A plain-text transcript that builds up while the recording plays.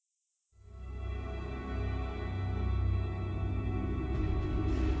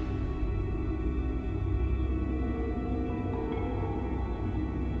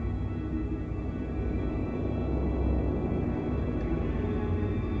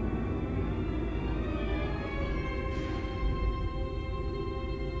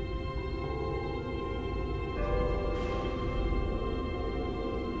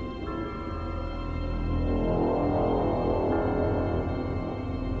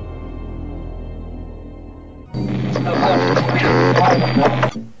Hello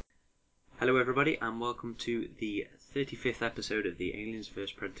everybody and welcome to the 35th episode of the Aliens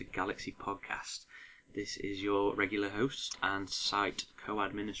vs Predator Galaxy podcast. This is your regular host and site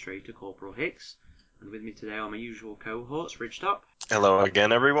co-administrator Corporal Hicks, and with me today are my usual cohorts Ridgetop. Hello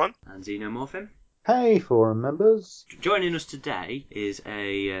again everyone. And Xenomorphin. Hey, forum members. Joining us today is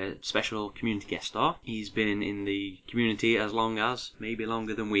a special community guest star. He's been in the community as long as, maybe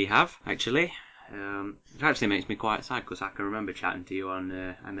longer than we have, actually. It actually makes me quite sad because I can remember chatting to you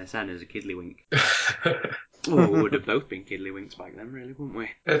on MSN as a Kiddlywink. We would have both been Kiddlywinks back then, really, wouldn't we?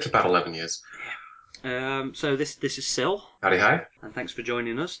 It's about 11 years. So this is Sil. Howdy, hi. And thanks for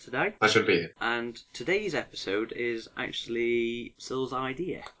joining us today. Pleasure to be here. And today's episode is actually Sil's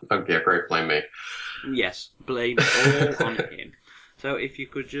idea. Oh, yeah, great, blame me. Yes, blame all on him. So if you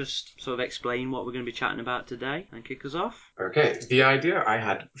could just sort of explain what we're going to be chatting about today and kick us off. Okay, the idea I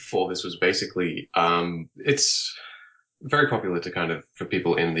had for this was basically, it's very popular to kind of, for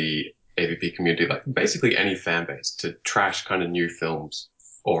people in the AvP community, like basically any fan base, to trash kind of new films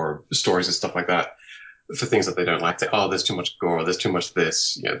or stories and stuff like that for things that they don't like. Say, oh, there's too much gore, there's too much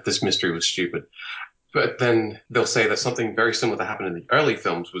this, this mystery was stupid. But then they'll say that something very similar that happened in the early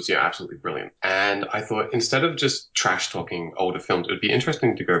films was, absolutely brilliant. And I thought instead of just trash talking older films, it would be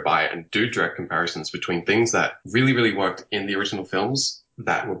interesting to go by and do direct comparisons between things that really, really worked in the original films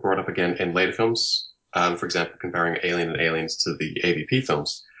that were brought up again in later films. For example, comparing Alien and Aliens to the AvP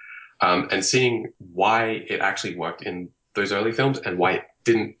films, and seeing why it actually worked in those early films and why it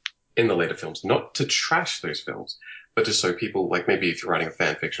didn't in the later films. Not to trash those films, but just so people, like maybe if you're writing a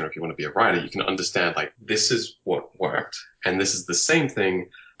fan fiction or if you want to be a writer, you can understand, like, this is what worked, and this is the same thing,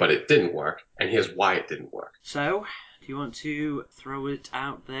 but it didn't work, and here's why it didn't work. So, do you want to throw it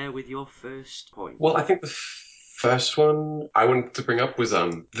out there with your first point? Well, I think the first one I wanted to bring up was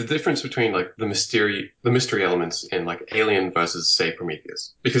the difference between, like, the mystery elements in, like, Alien versus, say,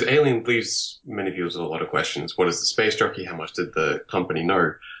 Prometheus. Because Alien leaves many viewers with a lot of questions. What is the space jockey? How much did the company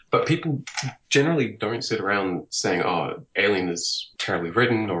know? But people generally don't sit around saying, oh, Alien is terribly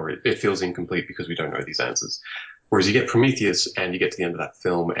written or it feels incomplete because we don't know these answers. Whereas you get Prometheus and you get to the end of that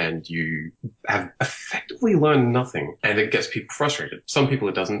film and you have effectively learned nothing, and it gets people frustrated. Some people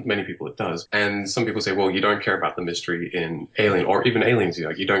it doesn't, many people it does. And some people say, well, you don't care about the mystery in Alien, or even Aliens,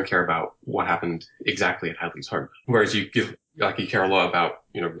 you don't care about what happened exactly at Hadley's home. Whereas you care a lot about,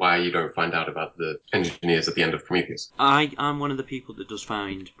 why you don't find out about the engineers at the end of Prometheus. I'm one of the people that does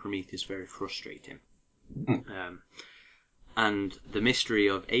find Prometheus very frustrating. And the mystery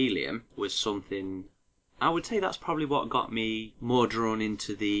of Alien was something, I would say that's probably what got me more drawn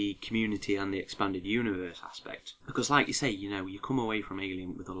into the community and the expanded universe aspect. Because like you say, you come away from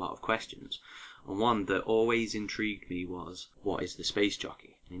Alien with a lot of questions. And one that always intrigued me was, what is the space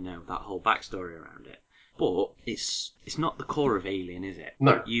jockey? That whole backstory around it. But it's not the core of Alien, is it?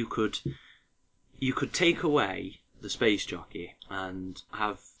 No. You could take away the space jockey and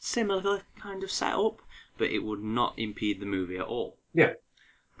have similar kind of setup, but it would not impede the movie at all. Yeah.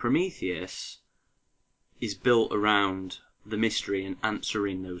 Prometheus is built around the mystery and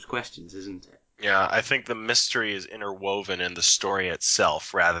answering those questions, isn't it? Yeah, I think the mystery is interwoven in the story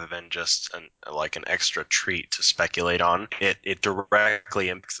itself rather than just an extra treat to speculate on. It directly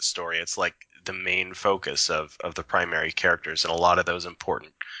impacts the story. It's like the main focus of the primary characters, and a lot of those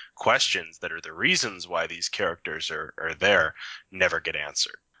important questions that are the reasons why these characters are there never get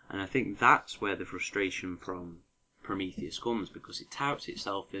answered. And I think that's where the frustration from Prometheus comes, because it touts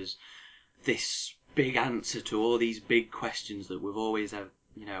itself as this big answer to all these big questions that we've always had,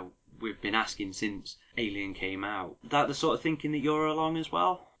 we've been asking since Alien came out. Is that the sort of thinking that you're along as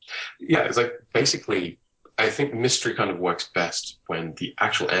well? Yeah, it's like basically, I think mystery kind of works best when the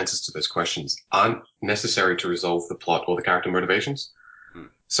actual answers to those questions aren't necessary to resolve the plot or the character motivations.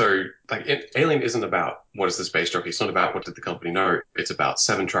 So, Alien isn't about what is the space jockey. It's not about what did the company know. It's about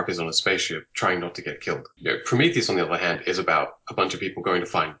 7 truckers on a spaceship trying not to get killed. Prometheus, on the other hand, is about a bunch of people going to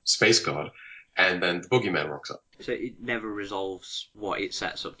find Space God, and then the boogeyman rocks up. So it never resolves what it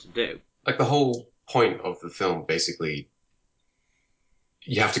sets up to do. Like, the whole point of the film, basically,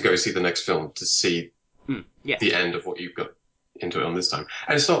 you have to go see the next film to see the end of what you've got into it on this time.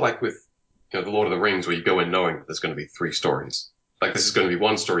 And it's not like with, The Lord of the Rings, where you go in knowing that there's going to be 3 stories. Like, this is going to be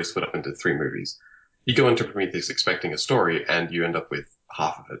one story split up into 3 movies. You go into Prometheus expecting a story, and you end up with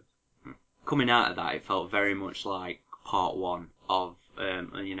half of it. Coming out of that, it felt very much like part 1 of a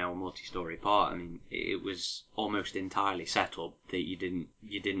multi-story part. I mean, it was almost entirely set up that you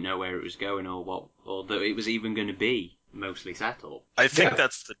didn't know where it was going or that it was even going to be mostly set up. I think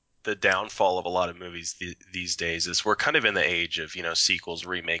that's the downfall of a lot of movies these days is we're kind of in the age of, sequels,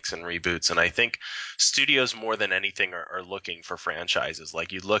 remakes, and reboots. And I think studios more than anything are looking for franchises.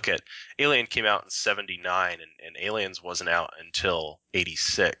 Like, you look at Alien came out in 79, and Aliens wasn't out until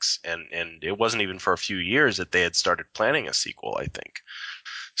 86. And it wasn't even for a few years that they had started planning a sequel, I think.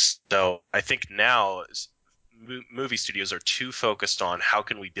 So I think now movie studios are too focused on how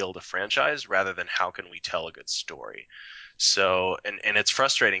can we build a franchise rather than how can we tell a good story. So, and it's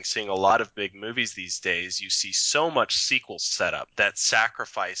frustrating seeing a lot of big movies these days. You see so much sequel setup that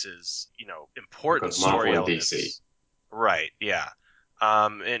sacrifices, important story elements. DC. Right, yeah.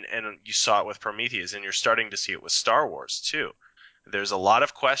 And you saw it with Prometheus, and you're starting to see it with Star Wars too. There's a lot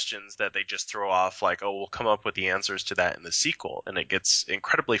of questions that they just throw off like, oh, we'll come up with the answers to that in the sequel. And it gets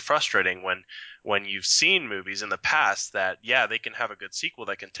incredibly frustrating when you've seen movies in the past that, yeah, they can have a good sequel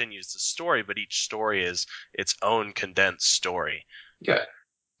that continues the story, but each story is its own condensed story. Yeah.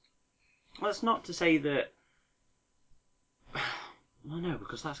 Well, it's not to say that... Well, no,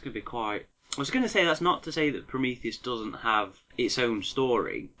 because that's going to be quite... I was going to say that's not to say that Prometheus doesn't have its own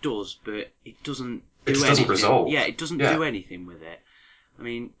story. It does, but it doesn't do anything. It doesn't resolve. Yeah, it doesn't do anything with it. I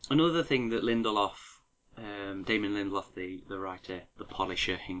mean, another thing that Lindelof, Damon Lindelof, the writer, the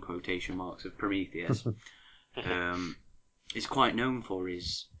polisher, in quotation marks, of Prometheus, is quite known for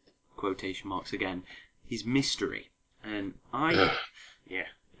his, quotation marks again, his mystery. And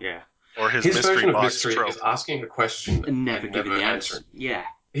yeah. Or his version of box mystery trope. is asking a question and never giving the answer. answering. Yeah.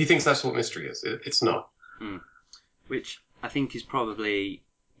 He thinks that's what mystery is. It's not. Which I think is probably,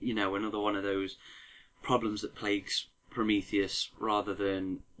 another one of those problems that plagues Prometheus rather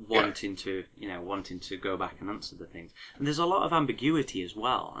than wanting to go back and answer the things. And there's a lot of ambiguity as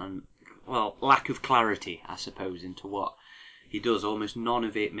well, and, lack of clarity, I suppose, into what he does. Almost none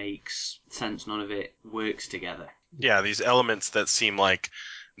of it makes sense, none of it works together. Yeah, these elements that seem like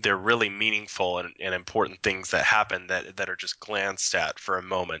they're really meaningful and important things that happen that are just glanced at for a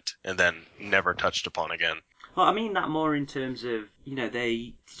moment and then never touched upon again. Well, I mean that more in terms of,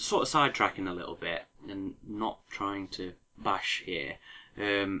 they sort of sidetracking a little bit and not trying to bash here.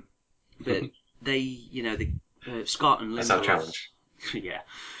 But they, Scott and Lindelof... That's our challenge. Yeah.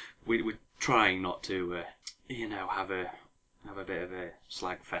 We're trying not to, have a bit of a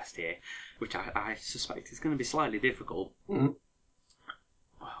slag fest here, which I suspect is going to be slightly difficult. Mm-hmm.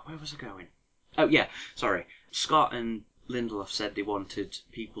 Where was I going? Oh, yeah, sorry. Scott and Lindelof said they wanted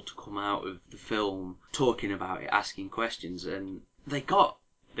people to come out of the film talking about it, asking questions, and they got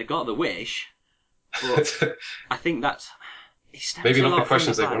the wish, but I think that's... It stems maybe a not lot the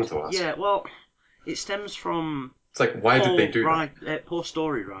questions from they wanted to ask. Yeah, well, it stems from... It's like, why did they do that? Poor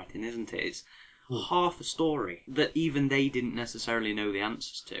story writing, isn't it? It's half a story that even they didn't necessarily know the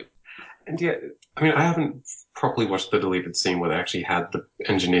answers to. And yeah, I mean, I haven't properly watched the deleted scene where they actually had the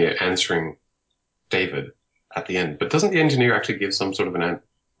engineer answering David at the end. But doesn't the engineer actually give some sort of an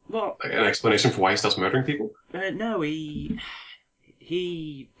explanation for why he starts murdering people? No, they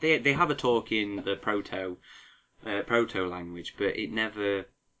have a talk in the proto language, but it never,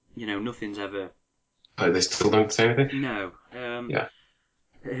 nothing's ever... They still don't say anything? No. Yeah.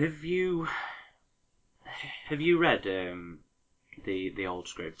 Have you read the old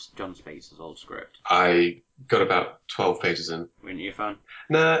script, John Space's old script? I got about 12 pages in. Weren't you a fan?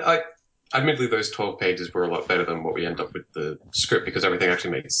 No, admittedly, those 12 pages were a lot better than what we end up with the script because everything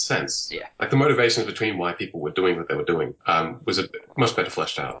actually made sense. Yeah. Like the motivations between why people were doing what they were doing was much better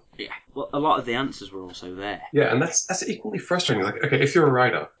fleshed out. Yeah. Well, a lot of the answers were also there. Yeah, and that's equally frustrating. Like, okay, if you're a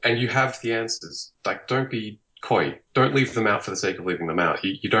writer and you have the answers, like, don't be coy. Don't leave them out for the sake of leaving them out.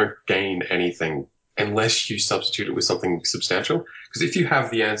 You don't gain anything unless you substitute it with something substantial. Because if you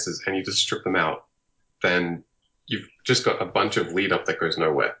have the answers and you just strip them out, then you've just got a bunch of lead up that goes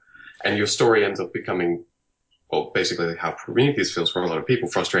nowhere. And your story ends up becoming, well, basically how Prometheus feels for a lot of people,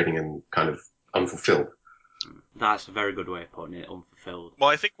 frustrating and kind of unfulfilled. That's a very good way of putting it, unfulfilled. Well,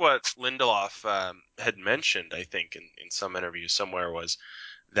 I think what Lindelof had mentioned, I think, in some interview somewhere was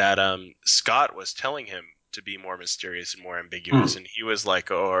that Scott was telling him to be more mysterious and more ambiguous. And he was like,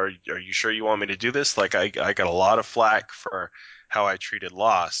 oh, are you sure you want me to do this? Like, I got a lot of flack for how I treated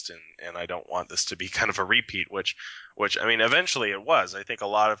Lost, and I don't want this to be kind of a repeat, which I mean, eventually it was. I think a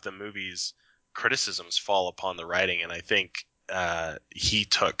lot of the movie's criticisms fall upon the writing, and I think he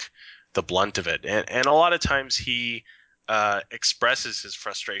took the blunt of it. And a lot of times he expresses his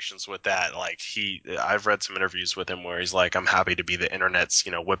frustrations with that. Like I've read some interviews with him where he's like, I'm happy to be the internet's,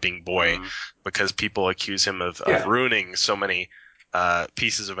 whipping boy because people accuse him of ruining so many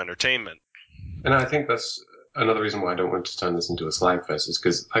pieces of entertainment. And I think that's another reason why I don't want to turn this into a slag fest is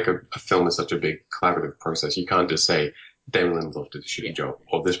because like a film is such a big collaborative process. You can't just say, Damon Lindelof did a shitty Yeah. job,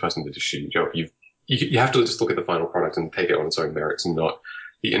 or this person did a shitty job. You have to just look at the final product and take it on its own merits, and not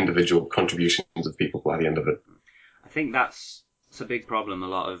the individual contributions of people by the end of it. I think that's a big problem. A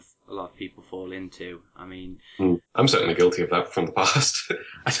lot of people fall into. I mean, I'm certainly guilty of that from the past.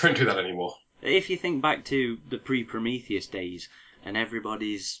 I don't do that anymore. if you think back to the pre-Prometheus days, and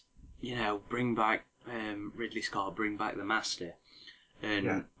everybody's, bring back Ridley Scott, bring back the Master,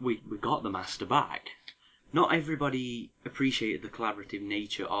 and we got the Master back. Not everybody appreciated the collaborative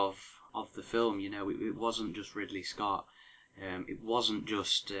nature of the film. It wasn't just Ridley Scott. It wasn't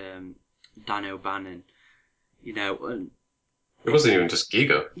just Dan O'Bannon. And It wasn't even just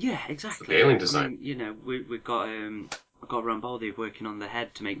Giga. yeah, exactly. The alien design. I mean, we've got Rambaldi working on the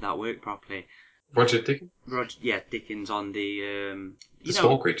head to make that work properly. Roger Dickens? Dickens on the The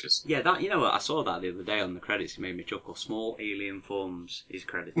small creatures. Yeah, that what I saw that the other day on the credits. It made me chuckle. Small alien forms is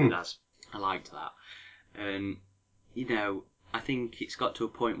credited as. I liked that, and I think it's got to a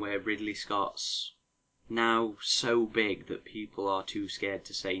point where Ridley Scott's now so big that people are too scared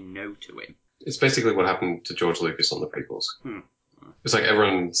to say no to him. It's basically what happened to George Lucas on the prequels. It's like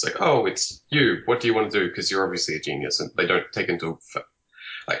everyone's like, oh, it's you. What do you want to do? Because you're obviously a genius. And they don't take into...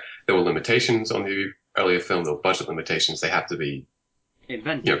 Like, there were limitations on the earlier film. There were budget limitations. They had to be...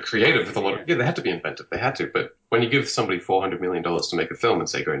 Inventive. Creative with a lot of... Yeah, they had to be inventive. They had to. But when you give somebody $400 million to make a film and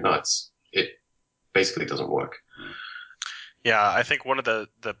say go nuts, it basically doesn't work. Yeah, I think one of the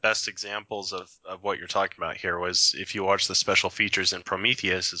best examples of what you're talking about here was if you watch the special features in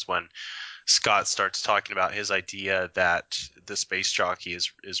Prometheus is when Scott starts talking about his idea that the space jockey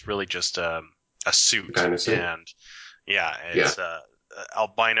is really just a suit. Kind of suit. And it's a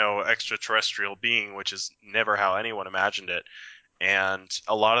albino extraterrestrial being, which is never how anyone imagined it. And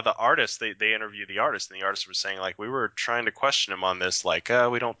a lot of the artists, they interview the artist, and the artist was saying, like, we were trying to question him on this, like,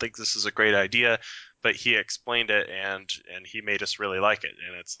 we don't think this is a great idea, but he explained it, and he made us really like it.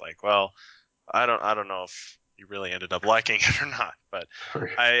 And it's like, well, I don't know if you really ended up liking it or not, but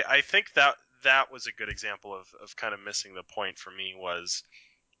I think that was a good example of kind of missing the point for me, was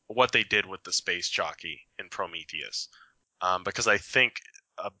what they did with the space jockey in Prometheus, because I think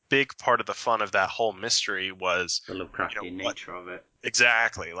a big part of the fun of that whole mystery was the Lovecraftian nature of it.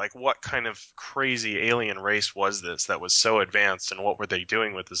 Exactly. Like, what kind of crazy alien race was this that was so advanced, and what were they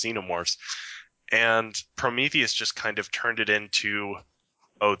doing with the xenomorphs? And Prometheus just kind of turned it into,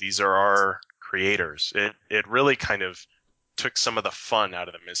 oh, these are our creators. It really kind of took some of the fun out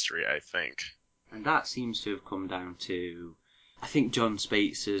of the mystery, I think. And that seems to have come down to, I think John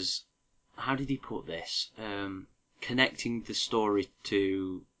Spates' how did he put this? Connecting the story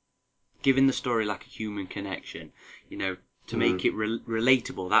to, giving the story like a human connection, to make it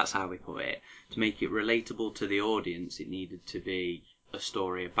relatable. That's how we put it. To make it relatable to the audience, it needed to be a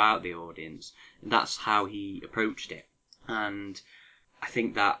story about the audience. And that's how he approached it. And I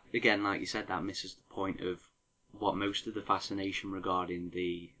think that, again, like you said, that misses the point of what most of the fascination regarding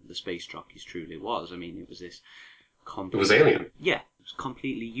the space jockeys truly was. I mean, it was this It was alien. Yeah, it was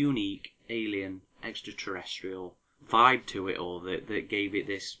completely unique, alien, extraterrestrial vibe to it all that gave it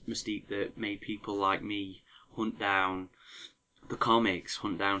this mystique that made people like me hunt down the comics,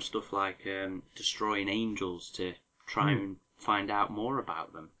 hunt down stuff like Destroying Angels to try and find out more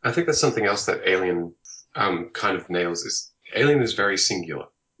about them. I think that's something else that Alien kind of nails, is Alien is very singular.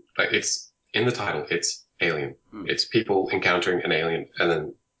 Like, it's in the title, it's Alien. It's people encountering an alien and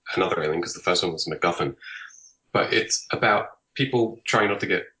then another alien, because the first one was MacGuffin. But it's about people trying not to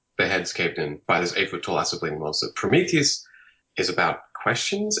get their heads caved in by this 8-foot-tall acid-bleeding monster. Prometheus is about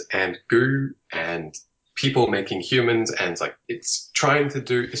questions and goo and people making humans, and it's trying to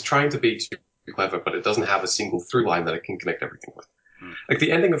be too clever, but it doesn't have a single through line that it can connect everything with. Like,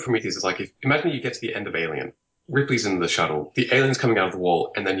 the ending of Prometheus is like, imagine you get to the end of Alien, Ripley's in the shuttle, the alien's coming out of the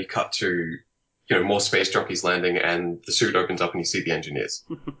wall, and then you cut to, more space jockeys landing, and the suit opens up and you see the engineers.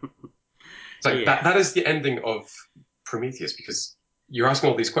 It's like, that is the ending of Prometheus, because you're asking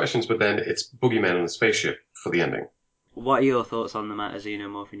all these questions, but then it's Boogeyman on a spaceship for the ending. What are your thoughts on the matter,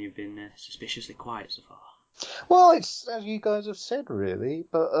 Xenomorph? And you've been suspiciously quiet so far. Well, it's as you guys have said, really.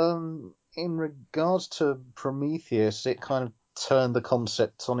 But in regards to Prometheus, it kind of turned the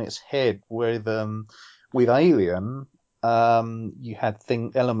concept on its head. With Alien, you had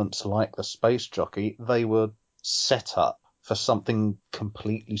elements like the space jockey. They were set up for something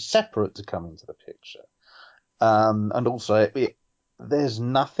completely separate to come into the picture. And also, there's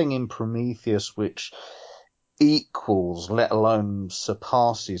nothing in Prometheus which equals, let alone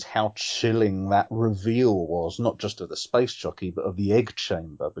surpasses, how chilling that reveal was, not just of the space jockey, but of the egg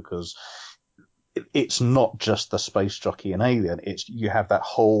chamber, because it's not just the space jockey and Alien. It's you have that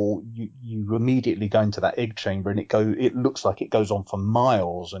whole you immediately go into that egg chamber and it looks like it goes on for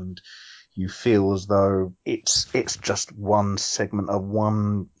miles, and you feel as though it's just one segment of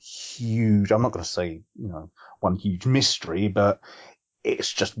one huge. I'm not going to say one huge mystery, but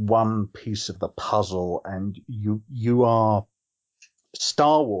it's just one piece of the puzzle, and you are.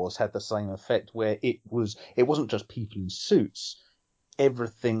 Star Wars had the same effect where it wasn't just people in suits.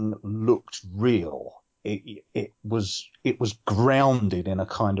 Everything looked real. It was grounded in a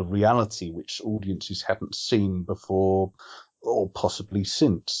kind of reality which audiences hadn't seen before or possibly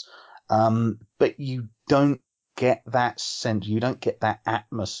since. But you don't get that sense, you don't get that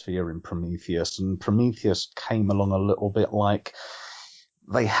atmosphere in Prometheus, and Prometheus came along a little bit like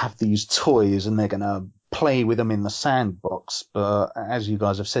they have these toys and they're going to play with them in the sandbox, but as you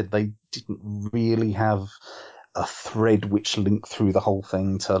guys have said, they didn't really have a thread which linked through the whole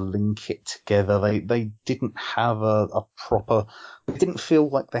thing to link it together. They didn't have a proper. They didn't feel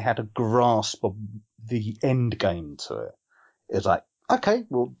like they had a grasp of the end game to it. It's like, okay,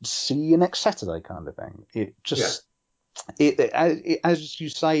 we'll see you next Saturday, kind of thing. It just, as you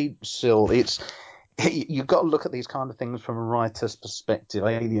say, Sil, you've got to look at these kind of things from a writer's perspective.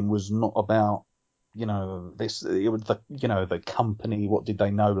 Alien was not about. This, it was the company, what did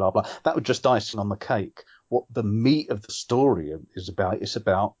they know, blah, blah. That was just icing on the cake. What the meat of the story is about, it's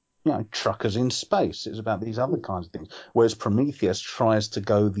about, truckers in space. It's about these other kinds of things. Whereas Prometheus tries to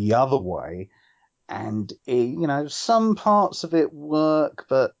go the other way, and, some parts of it work,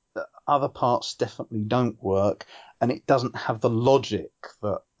 but other parts definitely don't work, and it doesn't have the logic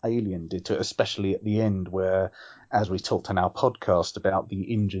that Alien did to it, especially at the end where, as we talked in our podcast about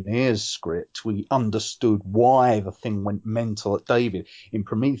the engineer's script, we understood why the thing went mental at David. In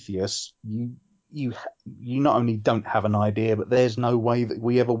Prometheus, you not only don't have an idea, but there's no way that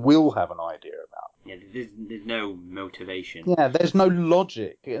we ever will have an idea about it. Yeah, there's no motivation. Yeah, there's no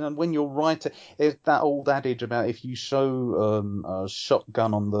logic. And when you're writing, there's that old adage about if you show a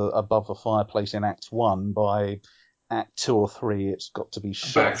shotgun above the fireplace in Act 1, by Act 2 or 3, it's got to be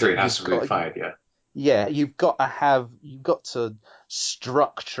shot. By Act 3, it has to be fired, yeah. Yeah, you've got to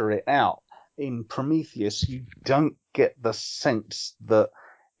structure it out. In Prometheus, you don't get the sense that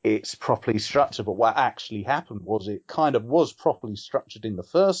it's properly structured, but what actually happened was it kind of was properly structured in the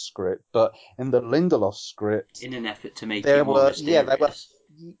first script, but in the Lindelof script, in an effort to make it more mysterious.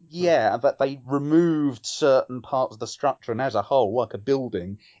 But they removed certain parts of the structure, and as a whole, like a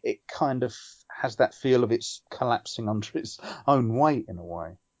building, it kind of has that feel of it's collapsing under its own weight in a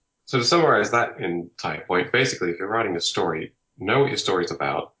way. So to summarize that entire point, basically, if you're writing a story, know what your story's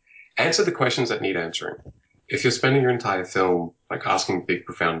about, answer the questions that need answering. If you're spending your entire film like asking big,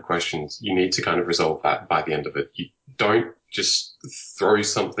 profound questions, you need to kind of resolve that by the end of it. You don't just throw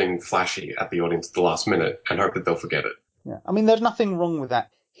something flashy at the audience at the last minute and hope that they'll forget it. Yeah, I mean, there's nothing wrong with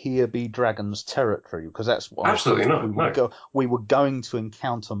that. Here be Dragon's territory, because that's what absolutely not. We were going to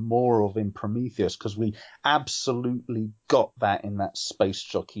encounter more of in Prometheus, because we absolutely got that in that space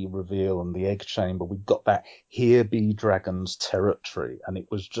jockey reveal and the egg chamber. We got that here be Dragon's territory, and it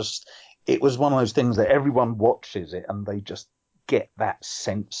was one of those things that everyone watches it and they just get that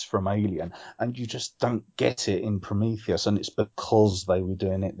sense from Alien, and you just don't get it in Prometheus, and it's because they were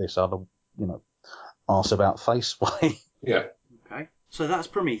doing it this other, arse about face way. Yeah. Okay. So that's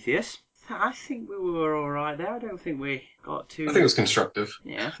Prometheus. I think we were all right there. I don't think we got too. I think it was constructive.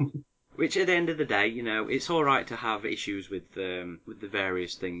 Yeah. Which, at the end of the day, it's all right to have issues with the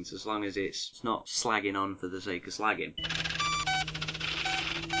various things, as long as it's not slagging on for the sake of slagging.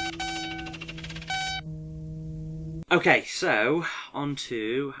 Okay, so on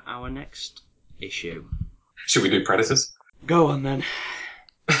to our next issue. Should we do Predators? Go on then.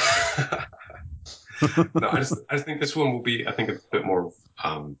 No, I just think this one will be, I think, a bit more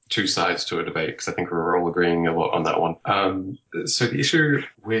two sides to a debate, because I think we're all agreeing a lot on that one. So the issue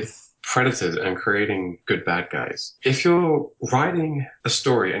with Predators and creating good bad guys, if you're writing a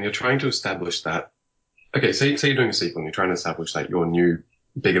story and you're trying to establish that, okay, say you're doing a sequel and you're trying to establish that your new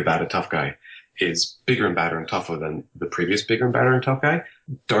bigger, badder, tough guy is bigger and badder and tougher than the previous bigger and badder and tough guy,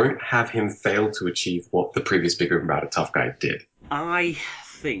 don't have him fail to achieve what the previous bigger and badder tough guy did. I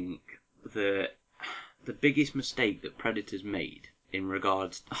think that the biggest mistake that Predators made in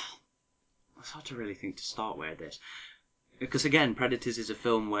regards... it's hard to really think to start with this. Because again, Predators is a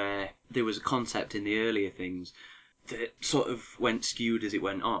film where there was a concept in the earlier things that sort of went skewed as it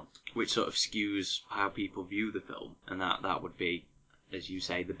went on, which sort of skews how people view the film. And that would be, as you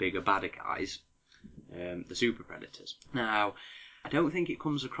say, the bigger, badder guys, the super predators. Now, I don't think it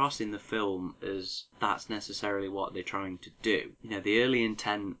comes across in the film as that's necessarily what they're trying to do. You know, the early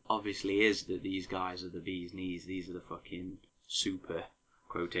intent obviously is that these guys are the bee's knees, these are the fucking super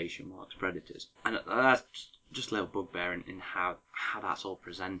quotation marks predators. And that's just a little bugbear in how that's all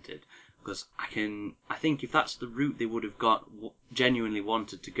presented. Because I think if that's the route they would have genuinely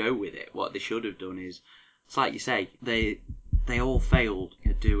wanted to go with it, what they should have done is, it's like you say, they all failed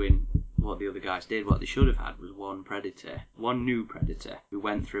at doing what the other guys did. What they should have had was one new predator, who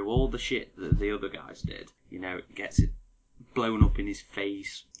went through all the shit that the other guys did. You know, gets it blown up in his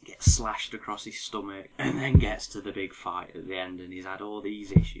face, gets slashed across his stomach, and then gets to the big fight at the end, and he's had all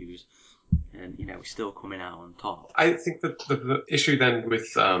these issues, and, you know, he's still coming out on top. I think that the issue then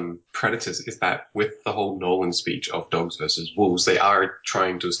with Predators is that with the whole Nolan speech of dogs versus wolves, they are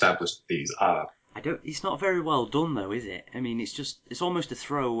trying to establish that these are. It's not very well done, though, is it? I mean, it's almost a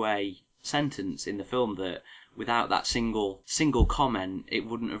throwaway sentence in the film that without that single comment, it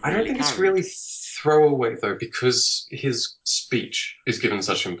wouldn't have really I don't think carried. it's really throwaway, though, because his speech is given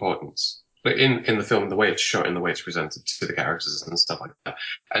such importance. But in the film, the way it's shot and the way it's presented to the characters and stuff like that.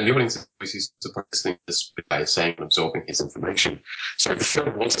 And the audience is obviously supposed to this by saying and absorbing his information. So the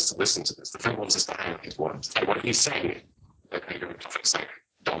film wants us to listen to this. The film wants us to hang his words. And what he's saying, okay, topics like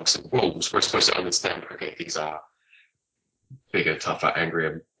dogs and wolves, we're supposed to understand, okay, these are bigger, tougher,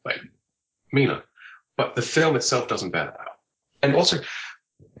 angrier, like, meaner. But the film itself doesn't bear that out. And also,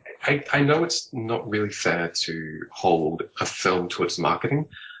 I know it's not really fair to hold a film to its marketing,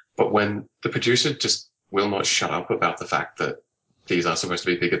 but when the producer just will not shut up about the fact that these are supposed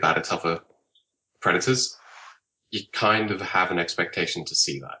to be bigger, badder, tougher predators, you kind of have an expectation to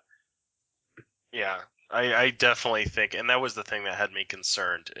see that. Yeah, I definitely think, and that was the thing that had me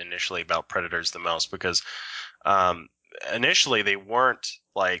concerned initially about predators the most, because initially they weren't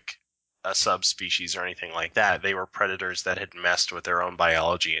like a subspecies or anything like that. They were predators that had messed with their own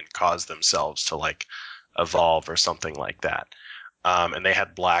biology and caused themselves to like evolve or something like that. And they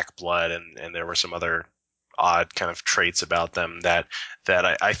had black blood, and there were some other odd kind of traits about them that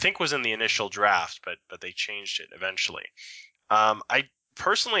I think was in the initial draft, but they changed it eventually. I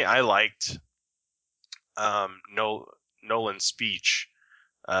personally liked Nolan's speech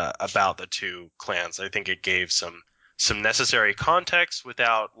about the two clans. I think it gave some necessary context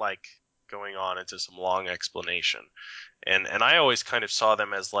without like going on into some long explanation. And I always kind of saw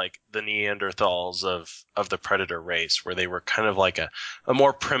them as like the Neanderthals of the predator race, where they were kind of like a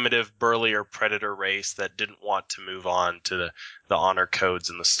more primitive, burlier predator race that didn't want to move on to the honor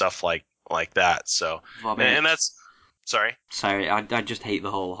codes and the stuff like that. So, and that's sorry. Sorry, I just hate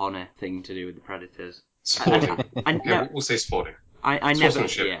the whole honor thing to do with the predators. Sporting. And yeah, we'll say sporting. I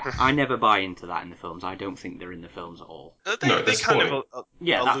never buy into that in the films. I don't think they're in the films at all. They kind of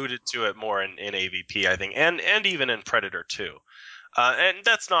alluded to it more in AvP, I think, and even in Predator 2. And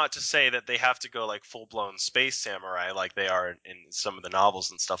that's not to say that they have to go like full-blown space samurai like they are in some of the novels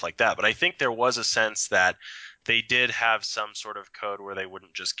and stuff like that. But I think there was a sense that they did have some sort of code where they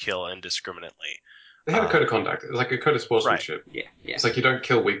wouldn't just kill indiscriminately. They had a code of conduct. It's like a code of sportsmanship. Right. Yeah. It's like you don't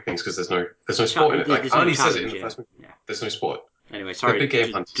kill weak things because there's no sport in it. Like Arnie says it in the first movie. Yeah. There's no sport. Anyway, sorry. Big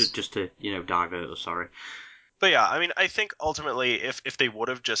game just to divert us. Sorry. But yeah, I mean, I think ultimately, if they would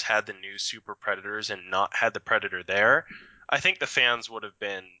have just had the new super predators and not had the predator there, I think the fans would have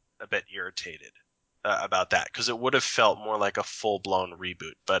been a bit irritated about that, because it would have felt more like a full blown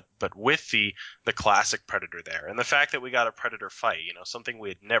reboot. But with the classic predator there, and the fact that we got a predator fight, something we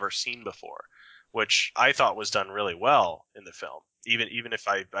had never seen before, which I thought was done really well in the film, even if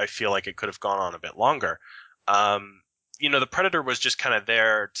I feel like it could have gone on a bit longer. The predator was just kind of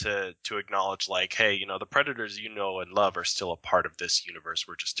there to acknowledge, like, hey, the predators you know and love are still a part of this universe.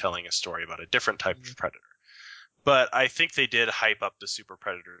 We're just telling a story about a different type of predator. But I think they did hype up the super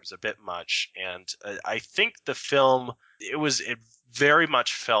predators a bit much, and I think the film it very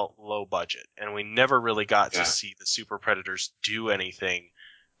much felt low budget, and we never really got to see the super predators do anything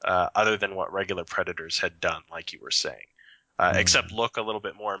other than what regular predators had done, like you were saying, except look a little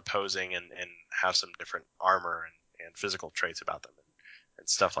bit more imposing and have some different armor and physical traits about them and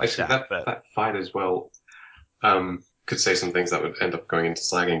stuff like that. That fight as well could say some things that would end up going into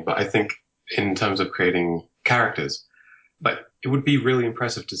slagging, but I think in terms of creating characters, like, it would be really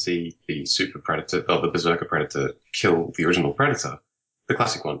impressive to see the super predator or the berserker predator kill the original predator, the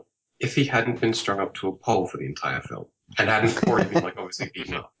classic one, if he hadn't been strung up to a pole for the entire film and hadn't already been, like, obviously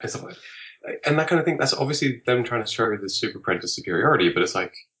beaten up and stuff like that. And that kind of thing, that's obviously them trying to show the super predator superiority, but it's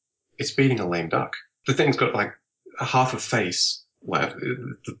like, it's beating a lame duck. The thing's got like half a face left.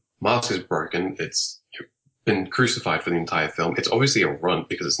 The mask is broken. It's been crucified for the entire film. It's obviously a runt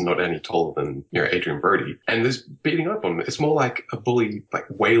because it's not any taller than, Adrian Brody. And there's beating up on him. It's more like a bully, like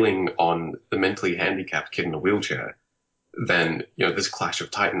wailing on the mentally handicapped kid in a wheelchair than, this clash of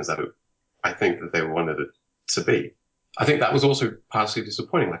titans that I think that they wanted it to be. I think that was also partially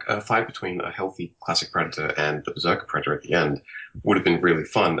disappointing. Like a fight between a healthy classic Predator and the Berserker Predator at the end would have been really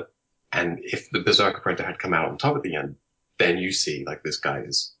fun. And if the Berserker Predator had come out on top at the end, then you see like this guy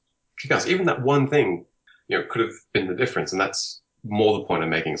is kick-ass. Even that one thing, could have been the difference. And that's more the point I'm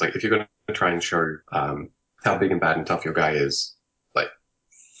making. It's like, if you're going to try and show, how big and bad and tough your guy is, like,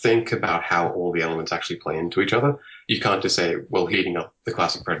 think about how all the elements actually play into each other. You can't just say, well, heating up the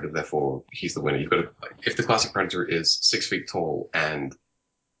classic Predator, therefore he's the winner. You've got to, like, if the classic Predator is 6 feet tall and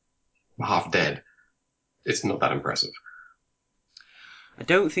half dead, it's not that impressive. I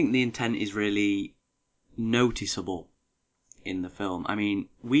don't think the intent is really noticeable in the film. I mean,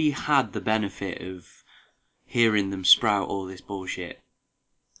 we had the benefit of hearing them sprout all this bullshit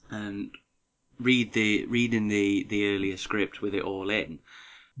and reading the earlier script with it all in.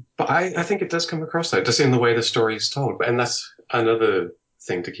 But I think it does come across though, just in the way the story is told. And that's another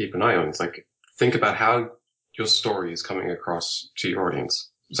thing to keep an eye on. It's like, think about how your story is coming across to your audience.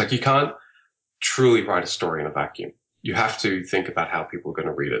 It's like, you can't truly write a story in a vacuum. You have to think about how people are going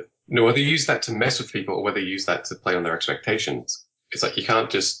to read it. Whether you use that to mess with people or whether you use that to play on their expectations. It's like, you can't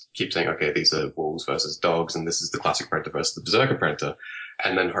just keep saying, okay, these are wolves versus dogs and this is the classic Predator versus the Berserker Predator,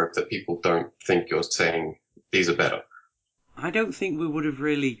 and then hope that people don't think you're saying these are better. I don't think we would have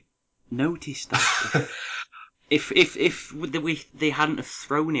really noticed that if they hadn't have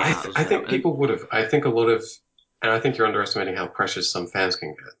thrown it at us. I think people would have. I think a lot of, and I think you're underestimating how precious some fans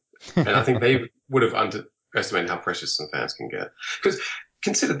can get. And I think they would have underestimated how precious some fans can get. Because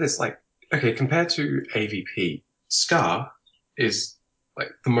consider this, like, okay, compared to AVP, Scar is like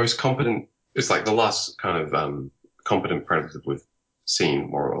the most competent. It's like the last kind of competent predator we've seen,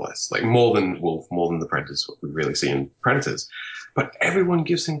 more or less. Like more than Wolf, more than the Predators we really see in Predators. But everyone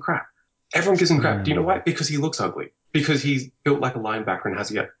gives him crap. Everyone gives him crap. Do you know why? Because he looks ugly. Because he's built like a linebacker and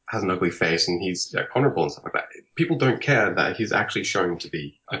has an ugly face and he's honorable and stuff like that. People don't care that he's actually shown to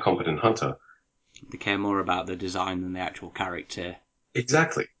be a competent hunter. They care more about the design than the actual character.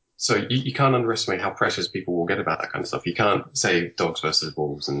 Exactly. So you can't underestimate how precious people will get about that kind of stuff. You can't say dogs versus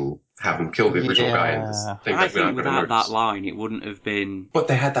wolves and have them kill the original guy and think I that we're not think going to without notice. that line, it wouldn't have been. But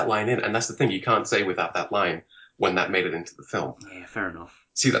they had that line in, and that's the thing. You can't say without that line when that made it into the film. Yeah, fair enough.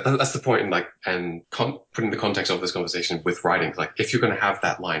 See, that's the point. And putting the context of this conversation with writing, like, if you're going to have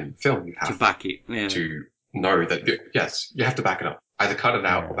that line in film, you have to back it. Yeah. to know that, yes, you have to back it up. Either cut it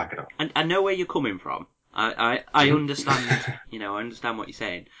out or back it up. And I know where you're coming from. I understand. I understand what you're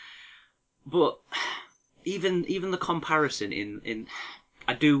saying. But even the comparison in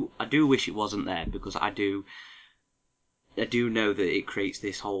I do wish it wasn't there, because I do know that it creates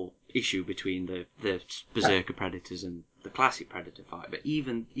this whole issue between the Berserker Predators and the classic Predator fight. But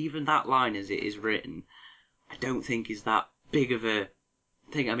even that line as it is written, I don't think is that big of a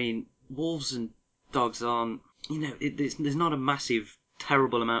thing. I mean, wolves and dogs aren't, there's not a massive,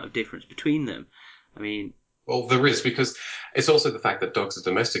 terrible amount of difference between them. I mean, well, there is, because it's also the fact that dogs are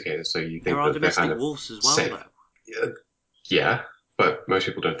domesticated, so you think there are that they're domestic kind of wolves as well, safe. though. Yeah, but most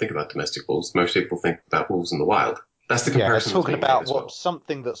people don't think about domestic wolves. Most people think about wolves in the wild. That's the comparison. Talking about well.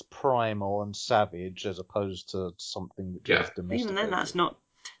 something that's primal and savage as opposed to something which is domesticated. Even then, that's not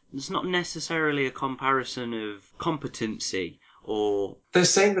necessarily a comparison of competency or. They're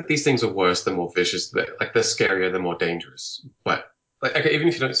saying that these things are worse, they're more vicious, they're scarier, they're more dangerous. But like, okay, even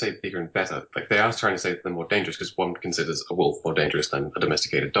if you don't say bigger and better, like, they are trying to say that they're more dangerous because one considers a wolf more dangerous than a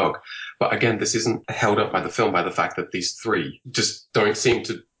domesticated dog. But again, this isn't held up by the film by the fact that these three just don't seem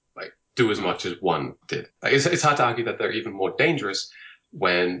to do as much as one did. Like, it's hard to argue that they're even more dangerous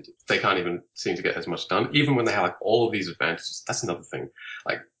when they can't even seem to get as much done, even when they have all of these advantages. That's another thing.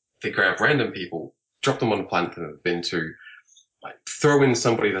 Like, they grab random people, drop them on a planet that they've been to, throw in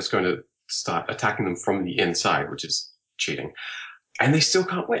somebody that's going to start attacking them from the inside, which is cheating, and they still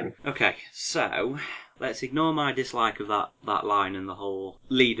can't win. Okay, so let's ignore my dislike of that line and the whole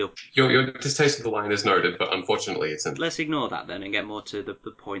lead up. Your distaste of the line is noted, but unfortunately it's in. Let's ignore that then and get more to the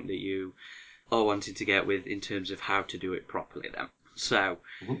point that you are wanting to get with in terms of how to do it properly then. So,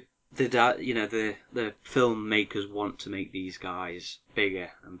 the filmmakers want to make these guys bigger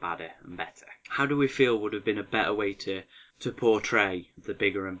and badder and better. How do we feel would have been a better way to portray the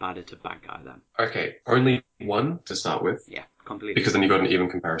bigger and badder to bad guy then? Okay, only one to start with. Yeah, completely. Because then you've got an even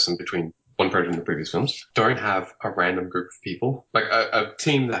comparison between one Predator and the previous films. Don't have a random group of people. Like, a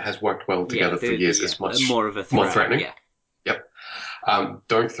team that has worked well together for years is much more of a threat, more threatening. Yeah. Yep.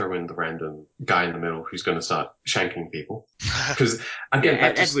 Don't throw in the random guy in the middle who's going to start shanking people. Because, again, Yeah,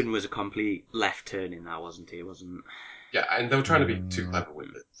 that just... Edwin was a complete left turn in that, wasn't he? Wasn't. Yeah, and they were trying to be too clever with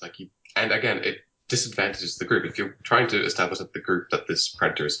it. Like and again, it disadvantages the group. If you're trying to establish that the group that this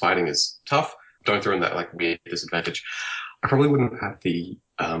predator is fighting is tough, don't throw in that like weird disadvantage. I probably wouldn't have the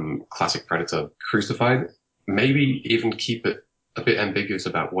classic predator crucified. Maybe even keep it a bit ambiguous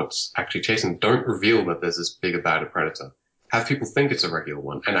about what's actually chasing. Don't reveal that there's this big about a predator. Have people think it's a regular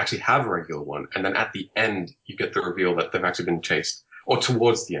one and actually have a regular one, and then at the end you get the reveal that they've actually been chased, or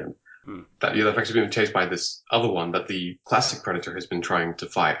towards the end. That they've actually been chased by this other one that the classic predator has been trying to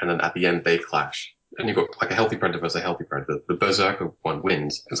fight, and then at the end they clash. And you've got like a healthy predator versus a healthy predator. The berserker one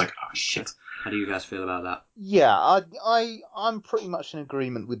wins. It's like, oh shit. How do you guys feel about that? Yeah, I'm pretty much in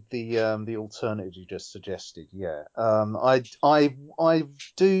agreement with the alternatives you just suggested. Yeah, I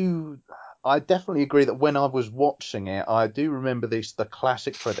definitely agree that when I was watching it, I do remember the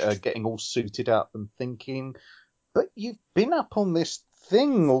classic Predator getting all suited up and thinking, but you've been up on this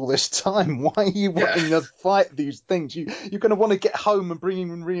thing all this time. Why are you wanting to fight these things? You're going to want to get home and bring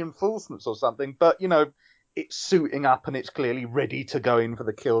in reinforcements or something. But, it's suiting up and it's clearly ready to go in for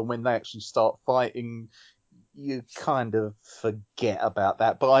the kill. And when they actually start fighting, you kind of forget about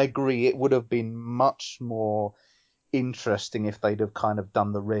that. But I agree, it would have been much more interesting if they'd have kind of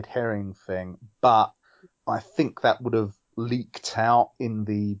done the red herring thing. But I think that would have leaked out in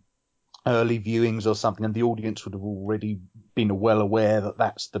the early viewings or something, and the audience would have already been well aware that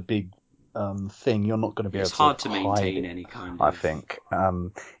that's the big thing. You're not going to be It's able hard to to hide maintain it, any kind I of. think. I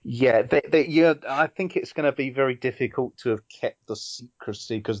think it's going to be very difficult to have kept the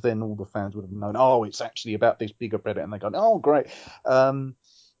secrecy, because then all the fans would have known, oh, it's actually about this bigger predator, and they're going, oh, great.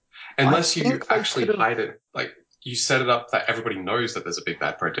 Unless you actually hide it, like you set it up that everybody knows that there's a big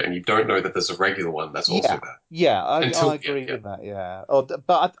bad predator, and you don't know that there's a regular one that's also bad. Yeah, I agree with that. Yeah,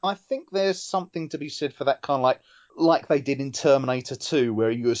 but I think there's something to be said for that kind of like they did in Terminator 2,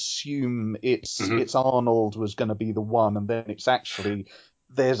 where you assume it's Arnold was going to be the one, and then it's actually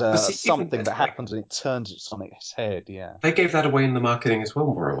there's something that happens and it turns it on its head. Yeah, they gave that away in the marketing as well,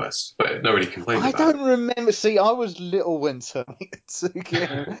 more or less, but nobody complained about it. I don't remember. See, I was little when Terminator 2 came.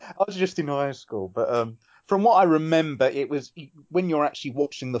 I was just in high school, but from what I remember, it was when you're actually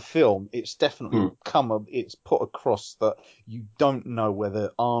watching the film, it's definitely it's put across that you don't know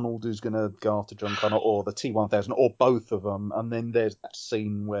whether Arnold is going to go after John Connor or the T-1000 or both of them. And then there's that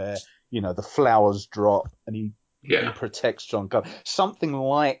scene where, the flowers drop and he protects John Connor. Something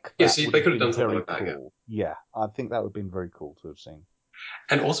like that. Yeah, they could have done something like cool. that. Yeah, I think that would have been very cool to have seen.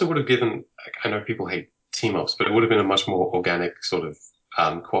 And also would have given, I know people hate team-ups, but it would have been a much more organic sort of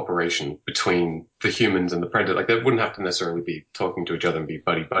cooperation between the humans and the predator. Like, they wouldn't have to necessarily be talking to each other and be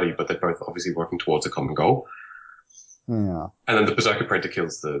buddy-buddy, but they're both obviously working towards a common goal. Yeah. And then the berserker predator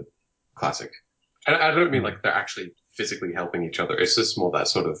kills the classic. And I don't mean like they're actually physically helping each other. It's just more that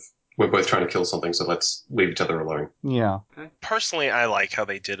sort of, we're both trying to kill something, so let's leave each other alone. Yeah. Personally, I like how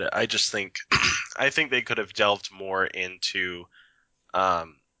they did it. I just think, I think they could have delved more into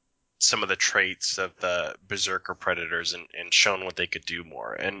some of the traits of the berserker predators and shown what they could do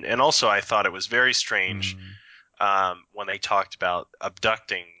more. And also, I thought it was very strange when they talked about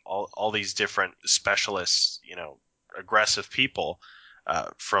abducting all these different specialists, aggressive people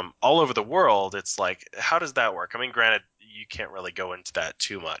from all over the world. It's like, how does that work? I mean, granted, you can't really go into that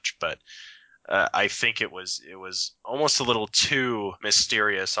too much, but I think it was almost a little too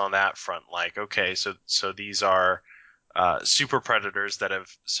mysterious on that front. Like, okay, so these are super predators that have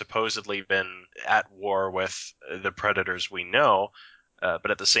supposedly been at war with the predators we know,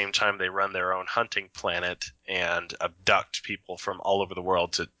 but at the same time they run their own hunting planet and abduct people from all over the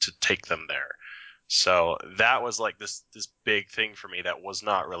world to take them there. So that was like this big thing for me that was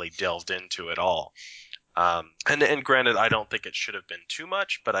not really delved into at all. And granted, I don't think it should have been too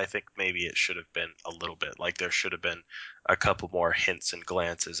much, but I think maybe it should have been a little bit. Like, there should have been a couple more hints and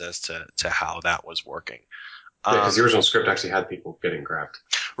glances as to how that was working. Because the original script actually had people getting grabbed.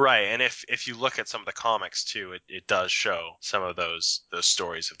 Right, and if you look at some of the comics too, it does show some of those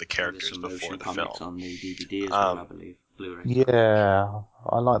stories of the characters before the film. On the DVD as well, I believe. Blu-ray. Yeah,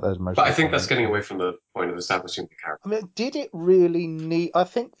 I like those motion. But I think that's getting away from the point of establishing the character. I mean, did it really need? I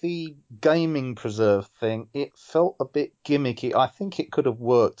think the gaming preserve thing, it felt a bit gimmicky. I think it could have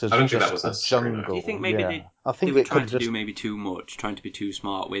worked as I don't think just that was a necessary, jungle. no. Do you think maybe I think they were it trying could to do maybe too much, trying to be too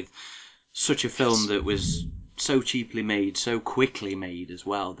smart with such a film that was so cheaply made, so quickly made as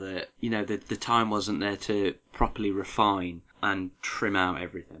well, that, you know, the time wasn't there to properly refine and trim out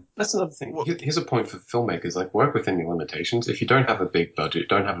everything. That's another thing. Here's a point for filmmakers: like, work within your limitations. If you don't have a big budget,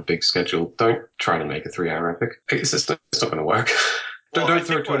 don't have a big schedule, don't try to make a 3-hour epic. It's not going to work. Well, don't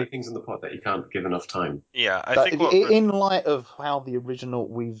throw too many things in the pot that you can't give enough time. Yeah, I But think what in light of how the original,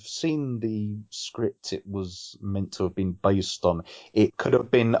 we've seen the script it was meant to have been based on, it could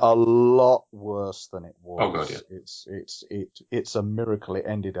have been a lot worse than it was. Oh, God, yeah. It's a miracle it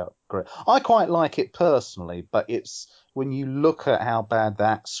ended up great. I quite like it personally, but it's when you look at how bad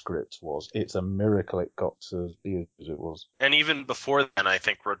that script was, it's a miracle it got to be as it was. And even before then, I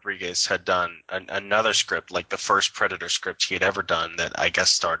think Rodriguez had done another script, like the first Predator script he had ever done, that I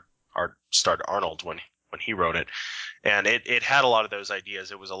guess starred Arnold when he wrote it. And it had a lot of those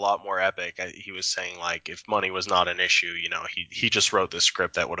ideas. It was a lot more epic. He was saying, like, if money was not an issue, you know, he just wrote this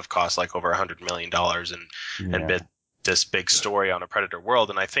script that would have cost like over $100 million and been this big story on a Predator world.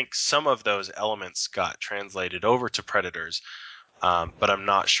 And I think some of those elements got translated over to Predators, but I'm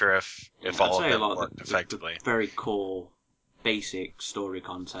not sure if all of them worked effectively. The very core, basic story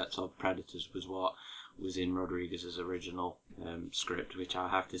concepts of Predators was what was in Rodriguez's original script, which I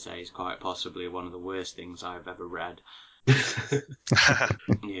have to say is quite possibly one of the worst things I've ever read.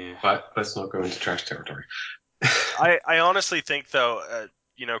 Yeah. But let's not go into trash territory. I honestly think, though,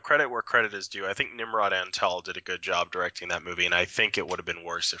 you know, credit where credit is due. I think Nimrod Antal did a good job directing that movie, and I think it would have been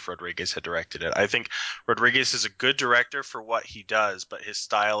worse if Rodriguez had directed it. I think Rodriguez is a good director for what he does, but his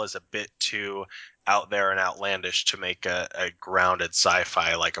style is a bit too out there and outlandish to make a grounded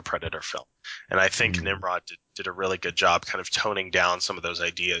sci-fi like a Predator film. And I think Nimrod did a really good job kind of toning down some of those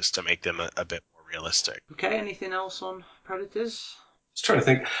ideas to make them a bit more realistic. Okay, anything else on Predators? Just trying to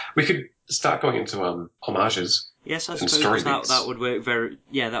think. We could start going into homages. Yes, I and suppose story that would work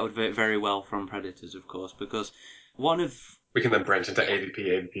very well from Predators, of course, because one of We can then branch into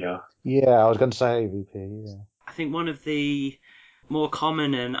AvPR. Yeah, I was going to say AVP, yeah. I think one of the more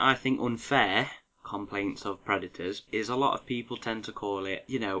common and I think unfair complaints of Predators is a lot of people tend to call it,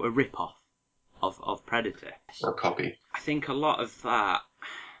 you know, a rip-off of Predator. Or copy. I think a lot of that,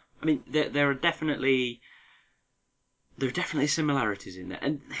 I mean, there are definitely similarities in there.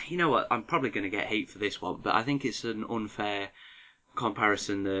 And you know what, I'm probably going to get hate for this one, but I think it's an unfair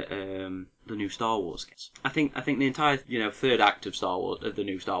comparison that the new Star Wars gets. I think the entire, you know, third act of the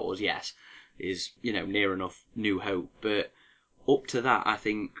new Star Wars, yes, is, you know, near enough New Hope, but up to that, I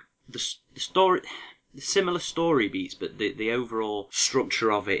think the story, the similar story beats, but the overall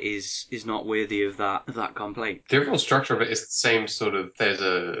structure of it is not worthy of that complaint. The overall structure of it is the same sort of. There's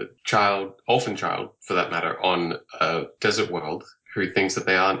a orphan child for that matter, on a desert world who thinks that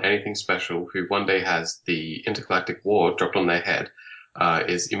they aren't anything special, who one day has the intergalactic war dropped on their head,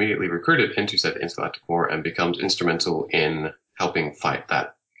 is immediately recruited into said intergalactic war and becomes instrumental in helping fight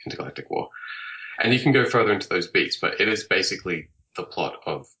that intergalactic war. And you can go further into those beats, but it is basically the plot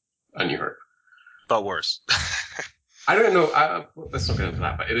of A New Hope. But worse. I don't know. Let's not get into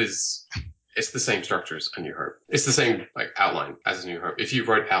that, but it's the same structure as A New Hope. It's the same outline as A New Hope. If you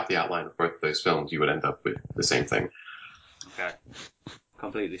wrote out the outline of both of those films, you would end up with the same thing. Okay.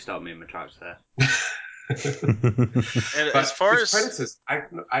 Completely stopped me in my tracks there. And but as far as Predators, I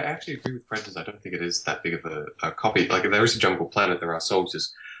actually agree with Predators. I don't think it is that big of a copy. Like, there is a jungle planet, there are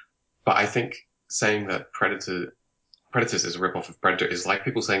soldiers, but I think saying that Predators is a rip-off of Predator is like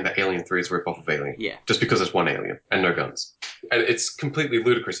people saying that Alien 3 is a rip-off of Alien. Yeah. Just because there's one alien and no guns. And it's completely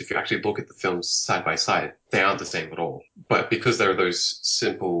ludicrous if you actually look at the films side by side. They aren't the same at all. But because there are those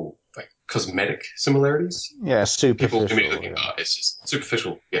simple, cosmetic similarities, Yeah, people superficial. immediately think, it's just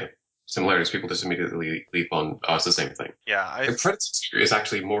superficial, similarities. People just immediately leap on, it's the same thing. Yeah, Predators is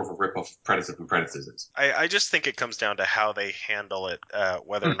actually more of a rip-off of Predator than Predators is. I just think it comes down to how they handle it,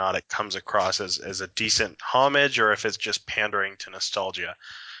 whether or not it comes across as a decent homage or if it's just pandering to nostalgia.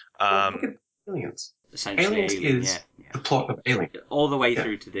 Look at Aliens. Essentially, Aliens is the plot of Alien. All the way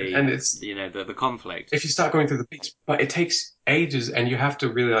through to the conflict. If you start going through the beats, but it takes ages and you have to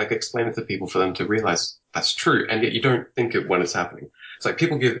really explain it to people for them to realize that's true, and yet you don't think it when it's happening. It's like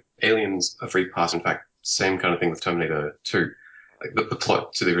people give Aliens a free pass. In fact, same kind of thing with Terminator 2. The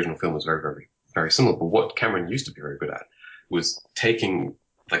plot to the original film was very, very, very similar, but what Cameron used to be very good at was taking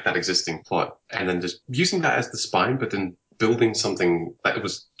that existing plot and then just using that as the spine, but then building something that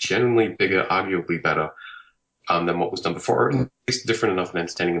was genuinely bigger, arguably better than what was done before, or at least different enough and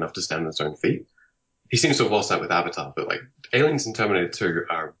entertaining enough to stand on its own feet. He seems to have lost that with Avatar, but Aliens and Terminator 2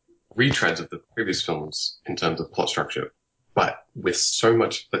 are retreads of the previous films in terms of plot structure, but with so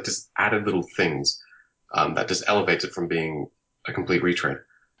much just added little things that just elevates it from being a complete retread.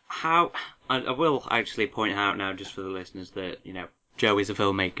 How I will actually point out now, just for the listeners, that Joe is a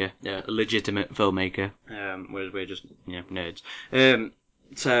filmmaker, a legitimate filmmaker, whereas we're just nerds.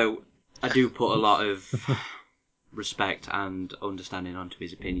 So I do put a lot of respect and understanding onto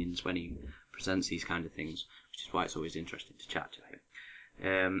his opinions when he presents these kind of things, which is why it's always interesting to chat to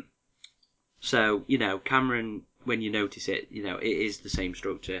him. So Cameron, when you notice it, it is the same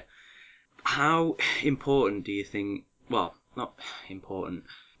structure. How important do you think? Well, not important.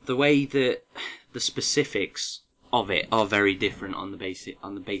 The way that the specifics of it are very different on the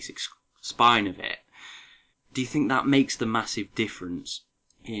basic spine of it. Do you think that makes the massive difference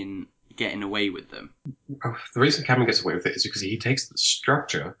in getting away with them? The reason Cameron gets away with it is because he takes the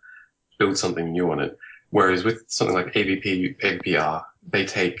structure, builds something new on it. Whereas with something like AVPR, they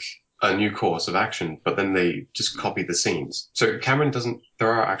take a new course of action, but then they just copy the scenes. So Cameron doesn't.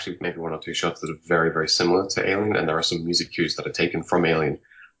 There are actually maybe one or two shots that are very, very similar to Alien, and there are some music cues that are taken from Alien.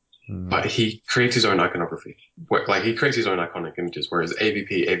 But he creates his own iconography. Like, he creates his own iconic images, whereas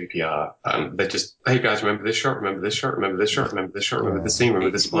AVPR, they're just, hey guys, remember this shot, remember this shot, remember this shot, remember this shot, remember this scene,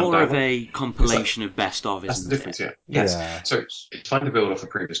 remember this It's one more of dialogue. a compilation of best of, That's isn't the difference, it? yeah. Yes. Yeah. So it's fine to build off the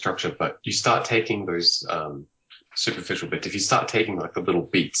previous structure, but you start taking those superficial bits. If you start taking like the little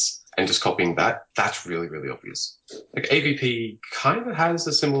beats and just copying that, that's really, really obvious. Like AVP kind of has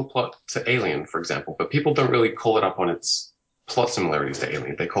a similar plot to Alien, for example, but people don't really call it up on its plot similarities to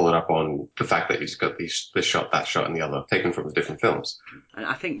Alien. They call it up on the fact that you just got this shot, that shot, and the other taken from the different films. And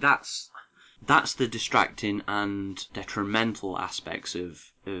I think that's the distracting and detrimental aspects of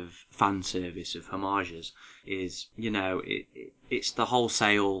fan service, of homages, is it's the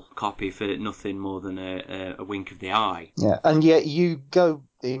wholesale copy for nothing more than a wink of the eye. Yeah, and yet you go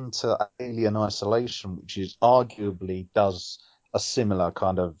into Alien Isolation, which is arguably does a similar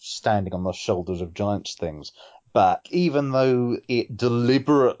kind of standing on the shoulders of giants things. But even though it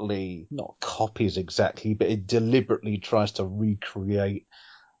deliberately, not copies exactly, but it deliberately tries to recreate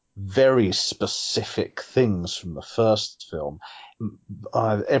very specific things from the first film,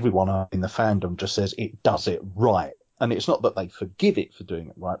 everyone in the fandom just says it does it right. And it's not that they forgive it for doing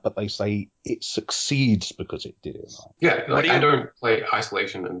it right, but they say it succeeds because it did it right. Yeah, like I don't play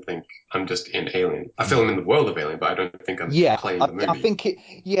Isolation and think I'm just in Alien. I feel I'm in the world of Alien, but I don't think I'm playing the movie.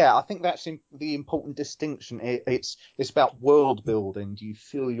 I think that's the important distinction. It's about world building. Do you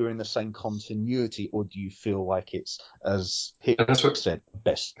feel you're in the same continuity, or do you feel like it's, as Hick said,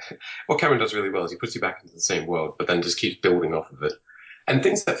 best? What Cameron does really well is he puts you back into the same world, but then just keeps building off of it. And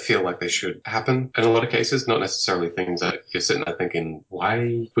things that feel like they should happen in a lot of cases, not necessarily things that you're sitting there thinking,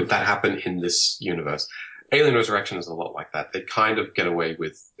 why would that happen in this universe? Alien Resurrection is a lot like that. They kind of get away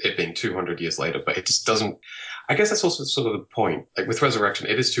with it being 200 years later, but it just doesn't. I guess that's also sort of the point. Like with Resurrection,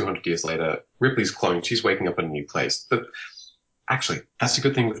 it is 200 years later. Ripley's cloned. She's waking up in a new place. But actually, that's a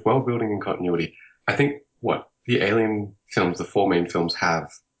good thing with world building and continuity. I think what the Alien films, the four main films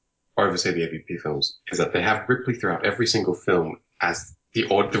have, over say the AVP films, is that they have Ripley throughout every single film as the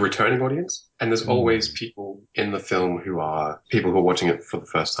returning audience, and there's always people in the film who are people who are watching it for the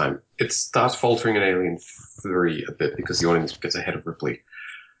first time. It starts faltering in Alien 3 a bit because the audience gets ahead of Ripley.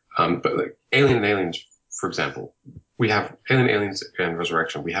 But like Alien and Aliens, for example, we have Alien, Aliens, and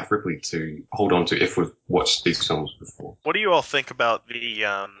Resurrection. We have Ripley to hold on to if we've watched these films before. What do you all think about the,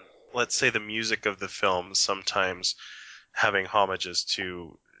 let's say, the music of the films sometimes having homages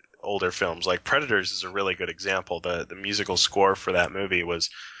to older films? Like Predators is a really good example. The musical score for that movie was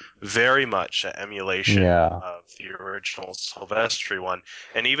very much an emulation of the original Silvestri one.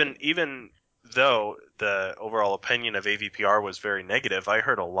 And even though the overall opinion of AVPR was very negative, I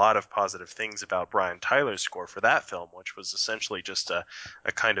heard a lot of positive things about Brian Tyler's score for that film, which was essentially just a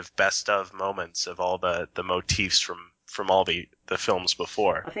kind of best of moments of all the motifs from all the films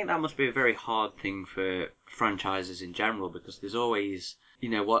before. I think that must be a very hard thing for franchises in general, because there's always,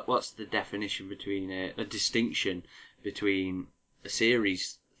 what's the definition between a distinction between a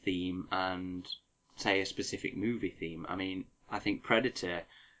series theme and, say, a specific movie theme. I mean, I think Predator,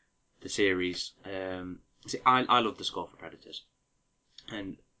 the series, I love the score for Predators,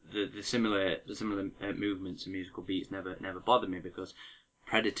 and the similar movements and musical beats never bother me, because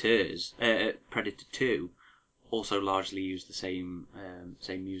Predator 2 also largely used the same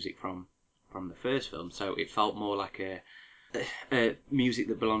music from the first film, so it felt more like a music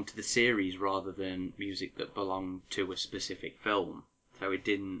that belonged to the series rather than music that belonged to a specific film. So it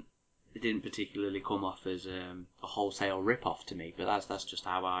didn't particularly come off as a wholesale rip-off to me, but that's just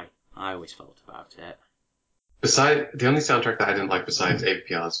how I always felt about it. The only soundtrack that I didn't like besides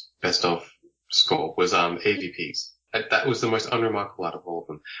AVPR's best of score was AVP's. That was the most unremarkable out of all of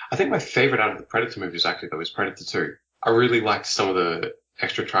them. I think my favorite out of the Predator movies actually though is Predator 2. I really liked some of the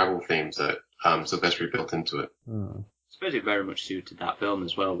extra tribal themes that Sylvester built into it. Hmm. I suppose it very much suited that film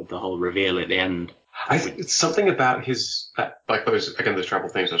as well, with the whole reveal at the end. It's something about those tribal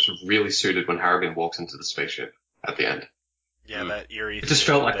themes are really suited when Harrigan walks into the spaceship at the end. Yeah, that eerie. It just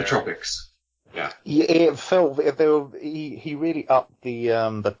felt like the tropics. Yeah. It felt he really upped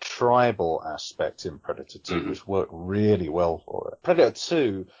the tribal aspect in Predator 2, which worked really well for it. Predator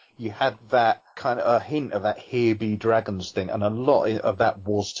 2, you had that kind of a hint of that Here Be Dragons thing, and a lot of that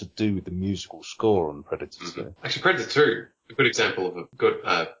was to do with the musical score on Predator 2. Actually, Predator 2, a good example of a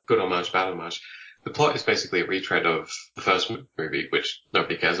good homage, bad homage. The plot is basically a retread of the first movie, which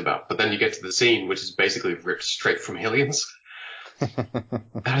nobody cares about. But then you get to the scene, which is basically ripped straight from Aliens.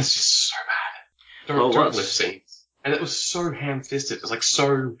 That is just so bad. Don't lift scenes. And it was so ham-fisted. It was like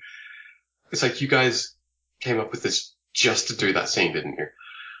so... It's like you guys came up with this just to do that scene, didn't you?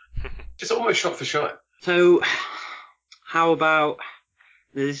 It's almost shot for shot. So, how about...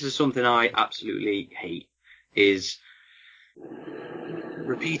 This is something I absolutely hate, is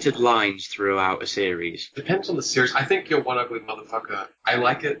repeated lines throughout a series. Depends on the series. I think You're One Ugly Motherfucker. I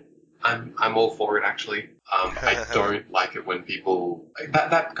like it. I'm all for it, actually. I don't like it when people...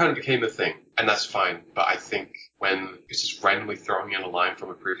 That kind of became a thing, and that's fine. But I think when it's just randomly throwing in a line from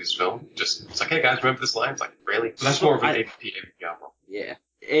a previous film, it's like, hey guys, remember this line? It's like, really? But that's more of an AVP problem. Yeah.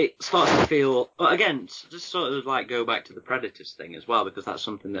 It starts to feel... But again, just sort of like go back to the Predators thing as well, because that's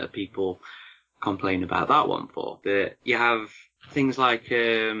something that people complain about that one for. That you have... things like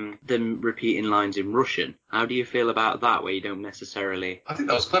them repeating lines in Russian. How do you feel about that, where you don't necessarily... I think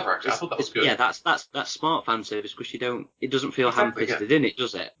that was clever, actually. I thought that was good. Yeah, that's smart fan service, because it doesn't feel ham-fisted in it,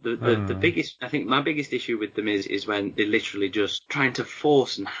 does it? The biggest... I think my biggest issue with them is when they're literally just trying to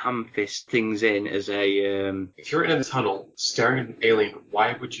force and ham-fist things in as a... If you're in a tunnel staring at an alien,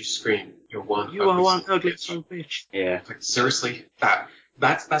 why would you scream, "You're one ugly son of a bitch"? Yeah. Like, seriously?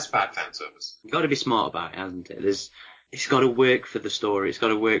 That's bad fan service. You've got to be smart about it, hasn't it? It's got to work for the story. It's got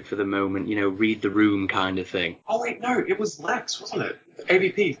to work for the moment. Read the room kind of thing. Oh wait, no, it was Lex, wasn't it?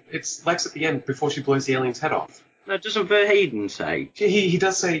 AVP. It's Lex at the end before she blows the alien's head off. No, doesn't Verhaeden say? He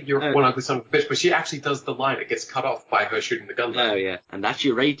does say, "You're one ugly son of a bitch," but she actually does the line. It gets cut off by her shooting the gun. Oh yeah, and that's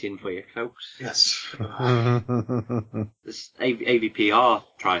your rating for you, folks. Yes. This AVPR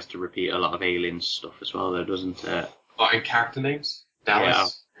tries to repeat a lot of Alien stuff as well, though, doesn't it? Oh, and character names.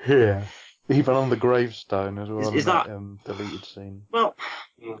 Dallas. Yeah. Even on the gravestone as well. Is that deleted scene? Well,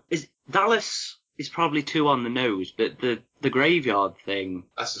 Dallas is probably too on the nose, but the graveyard thing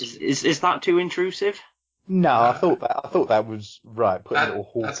is that too intrusive? No, I thought that was right. Putting little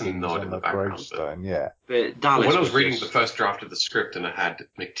Hawkins on the gravestone, yeah. But Dallas. When I was reading the first draft of the script and it had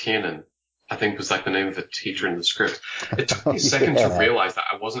McTiernan, I think was like the name of a teacher in the script. It took me a second to realize that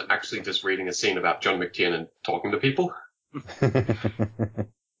I wasn't actually just reading a scene about John McTiernan talking to people.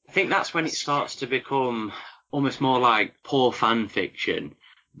 I think that's when it starts to become almost more like poor fan fiction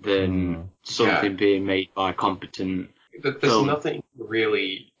than something being made by competent. There's nothing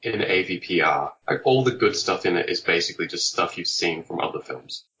really in AVPR. Like, all the good stuff in it is basically just stuff you've seen from other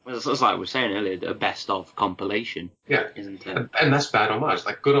films. Well, it's like we were saying earlier, a best of compilation. Yeah. Isn't it? And that's bad homage.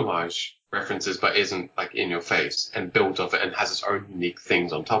 Like, good homage references but isn't like in your face and built off it and has its own unique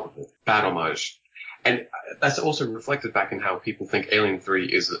things on top of it. Bad homage. And that's also reflected back in how people think Alien 3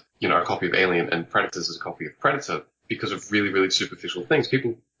 is, a copy of Alien and Predators is a copy of Predator because of really, really superficial things.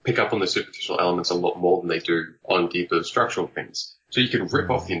 People pick up on the superficial elements a lot more than they do on deeper structural things. So you can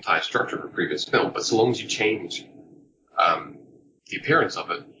rip off the entire structure of a previous film, but so long as you change the appearance of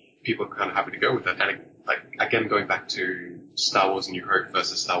it, people are kind of happy to go with it. And again, going back to Star Wars New Hope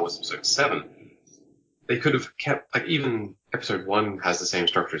versus Star Wars Episode 7, they could have kept, even Episode 1 has the same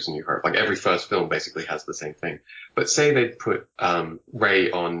structure as New Hope. Like, every first film basically has the same thing. But say they'd put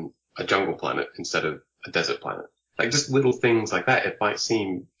Rey on a jungle planet instead of a desert planet. Like, just little things like that. It might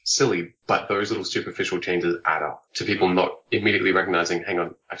seem silly, but those little superficial changes add up to people not immediately recognizing, hang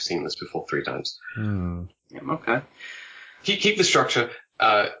on, I've seen this before 3 times. Yeah, okay. Keep the structure.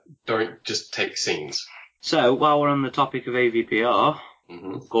 Don't just take scenes. So, while we're on the topic of AVPR,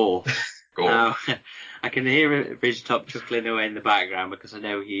 gore. Now, I can hear Ridgetop chuckling away in the background because I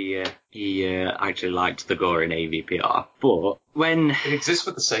know he actually liked the gore in AVPR. But when it exists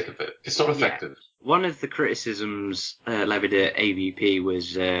for the sake of it, it's not effective. One of the criticisms levied at AVP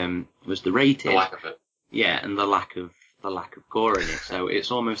was the rating. The lack of it. Yeah, and the lack of gore in it. So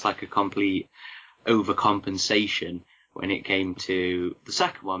it's almost like a complete overcompensation when it came to the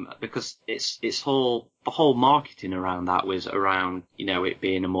second one, because the whole marketing around that was around, it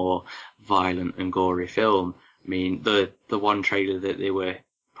being a more violent and gory film. I mean, the one trailer that they were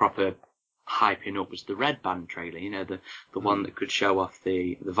proper hyping up was the Red Band trailer, the one that could show off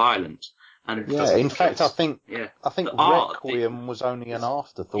the violence. And Yeah, in fact, I think the art, Requiem was only an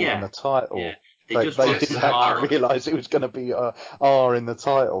afterthought in the title. Yeah. They just didn't actually realise it was going to be R in the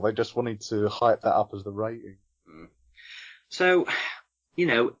title. They just wanted to hype that up as the rating. So,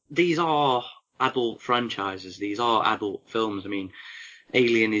 these are adult franchises. These are adult films. I mean,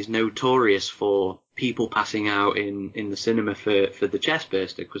 Alien is notorious for people passing out in the cinema for the chest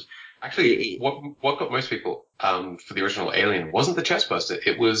burster. Because actually, what got most people for the original Alien wasn't the chest burster.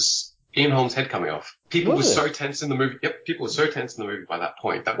 It was Ian Holmes' head coming off. People were so tense in the movie. Yep, people were so tense in the movie by that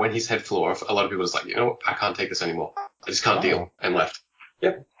point that when his head flew off, a lot of people was like, I can't take this anymore. I just can't deal, and left.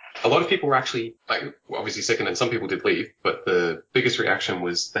 Yep. A lot of people were actually, obviously sickened, and some people did leave, but the biggest reaction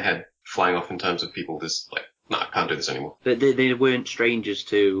was the head flying off in terms of people just I can't do this anymore. But they weren't strangers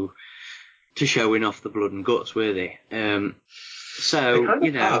to showing off the blood and guts, were they? So,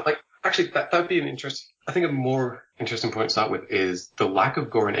 actually, that would be an interesting, I think a more interesting point to start with is the lack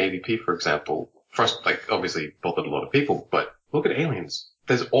of gore in AVP, for example. First, obviously bothered a lot of people, but look at Aliens.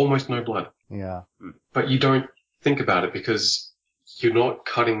 There's almost no blood. Yeah. But you don't think about it because you're not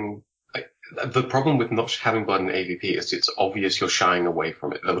cutting. The problem with not having blood in AVP is it's obvious you're shying away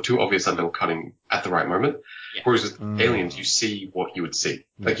from it. They were too obvious that they were cutting at the right moment. Yeah. Whereas with Aliens, you see what you would see.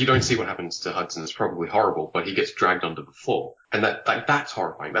 You don't see what happens to Hudson. It's probably horrible, but he gets dragged onto the floor. And that's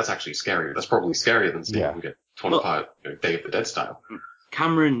horrifying. That's actually scary. That's probably scarier than seeing him get torn apart, Day of the Dead style.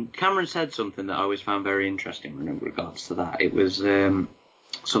 Cameron said something that I always found very interesting in regards to that. It was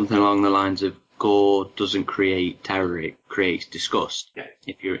something along the lines of, gore doesn't create terror, it creates disgust. Yeah.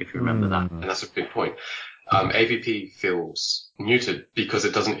 If you remember that. And that's a big point. AVP feels neutered because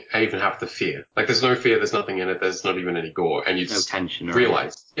it doesn't even have the fear. There's no fear, there's nothing in it, there's not even any gore, and you just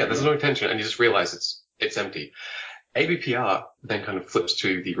realize, there's no tension, and you just realize it's empty. AVPR then kind of flips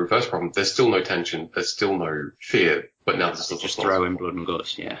to the reverse problem. There's still no tension, there's still no fear, but now there's just throwing blood and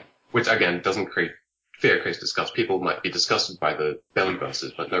guts, which again doesn't create fear, creates disgust. People might be disgusted by the belly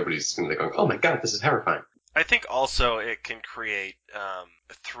bursters, but nobody's going oh my god, this is terrifying. I think also it can create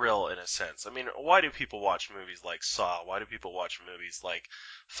a thrill in a sense. I mean, why do people watch movies like Saw? Why do people watch movies like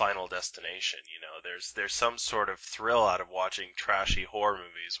Final Destination? There's some sort of thrill out of watching trashy horror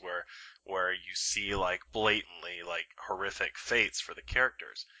movies where you see blatantly horrific fates for the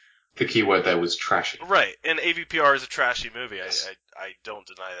characters. The key word there was trashy. Right, and AVPR is a trashy movie. I don't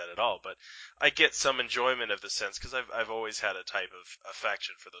deny that at all, but I get some enjoyment of the sense because I've always had a type of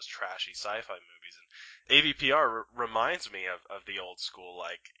affection for those trashy sci-fi movies, and AVPR reminds me of the old school,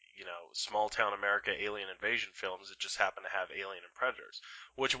 small town America alien invasion films that just happen to have Alien and Predators,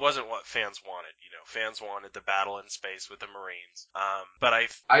 which wasn't what fans wanted. Fans wanted the battle in space with the Marines. But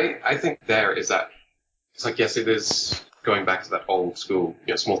I think there is that. It's yes, it is going back to that old school,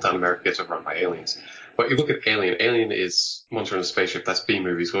 small town America gets overrun by aliens. But you look at Alien. Alien is Monster in a Spaceship. That's B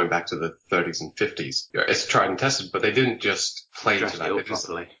movies going back to the 30s and 50s. It's tried and tested, but they didn't just play into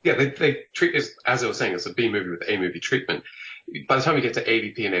that. They treat it, as I was saying, it's a B movie with A movie treatment. By the time you get to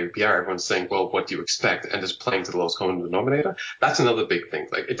AVP and AVPR, everyone's saying, well, what do you expect? And just playing to the lowest common denominator. That's another big thing.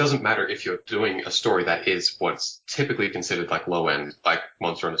 It doesn't matter if you're doing a story that is what's typically considered low end, like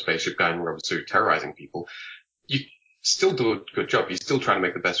Monster in a Spaceship, guy in a rubber suit terrorizing people. You still do a good job. You still try to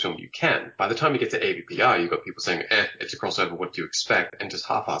make the best film you can. By the time you get to AVPR, you've got people saying, it's a crossover, what do you expect? And just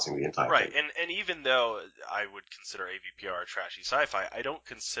half-assing the entire thing. Right, and even though I would consider AVPR trashy sci-fi, I don't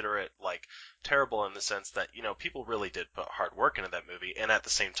consider it, terrible in the sense that, people really did put hard work into that movie, and at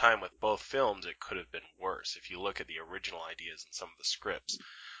the same time, with both films, it could have been worse if you look at the original ideas in some of the scripts.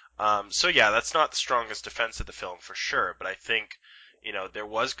 That's not the strongest defense of the film, for sure, but I think there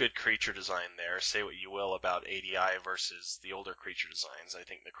was good creature design there. Say what you will about ADI versus the older creature designs. I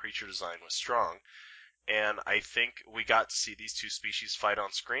think the creature design was strong. And I think we got to see these two species fight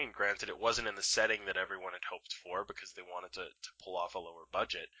on screen. Granted, it wasn't in the setting that everyone had hoped for because they wanted to pull off a lower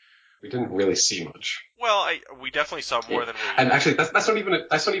budget. We didn't really see much. Well, we definitely saw more than we... And actually, that's not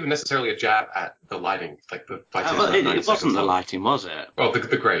even necessarily a jab at the lighting. The fight it wasn't the lighting, was it? Well,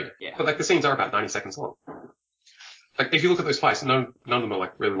 the grade. Yeah. But the scenes are about 90 seconds long. If you look at those fights, none of them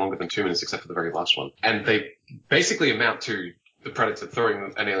are really longer than 2 minutes, except for the very last one. And they basically amount to the Predator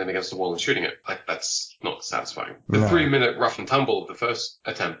throwing an alien against the wall and shooting it. That's not satisfying. The 3-minute rough and tumble of the first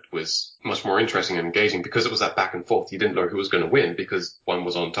attempt was much more interesting and engaging because it was that back and forth. You didn't know who was going to win because one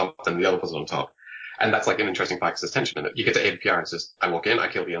was on top and the other was on top. And that's an interesting fight because there's tension in it. You get to ADPR and it's just, I walk in, I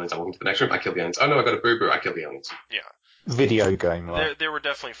kill the aliens, I walk into the next room, I kill the aliens. Oh no, I got a boo-boo, I kill the aliens. Yeah. video game like. There were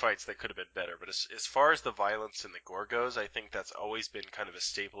definitely fights that could have been better, but as far as the violence and the gore goes, I think that's always been kind of a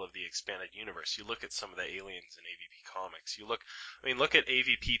staple of the expanded universe. You look at some of the aliens in AVP comics. Look at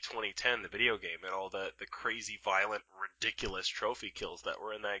AVP 2010, the video game, and all the crazy, violent, ridiculous trophy kills that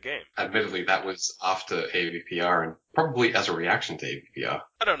were in that game. Admittedly, that was after AvPR and probably as a reaction to AvPR.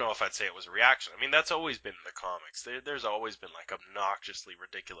 I don't know if I'd say it was a reaction. I mean, that's always been in the comics. There's always been like obnoxiously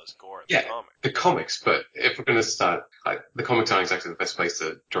ridiculous gore in the comics. The comics, but if we're going to start, the comics aren't exactly the best place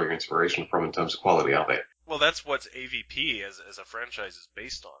to draw your inspiration from in terms of quality, are they? Well, that's what AVP as a franchise is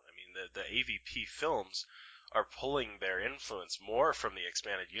based on. I mean, the AVP films are pulling their influence more from the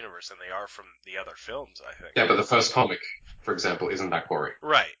expanded universe than they are from the other films, I think. Yeah, but the first comic, for example, isn't that gory.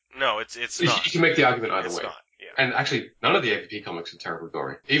 Right. No, it's not. You can make the argument either way. It's not, yeah. And actually, none of the AVP comics are terribly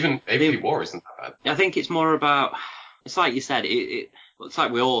gory. Even AVP War isn't that bad. I think it's more about, it's like you said, it's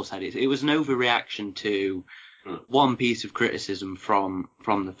like we all said, it was an overreaction to one piece of criticism from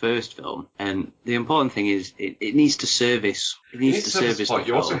the first film, and the important thing is it needs to service. It needs to service the plot. You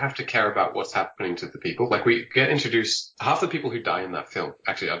film. also have to care about what's happening to the people. Like, we get introduced, half the people who die in that film,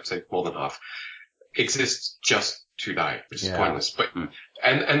 actually I'd say more than half, exist just to die, which is pointless. But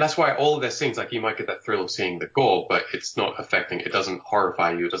and that's why all of their scenes, like, you might get that thrill of seeing the gore, but it's not affecting. It doesn't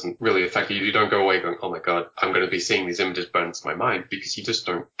horrify you. It doesn't really affect you. You don't go away going, "Oh my god, I'm going to be seeing these images burn into my mind," because you just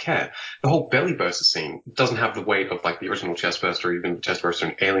don't care. The whole belly burster scene doesn't have the weight of like the original chest burster, or even the chest burster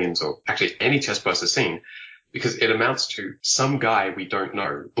in Aliens, or actually any chest burster scene, because it amounts to some guy we don't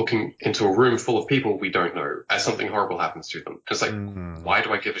know looking into a room full of people we don't know as something horrible happens to them. It's like, why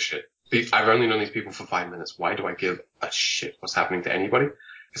do I give a shit? I've only known these people for 5 minutes. Why do I give a shit what's happening to anybody?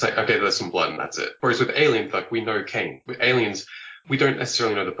 It's like, okay, there's some blood and that's it. Whereas with Aliens, like, we know Kane. With Aliens, we don't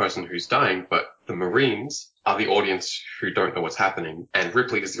necessarily know the person who's dying, but the Marines are the audience who don't know what's happening, and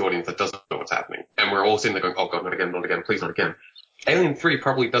Ripley is the audience that doesn't know what's happening. And we're all sitting there going, "Oh god, not again, please not again." Alien 3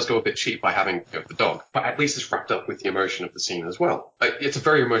 probably does go a bit cheap by having the dog, but at least it's wrapped up with the emotion of the scene as well. Like, it's a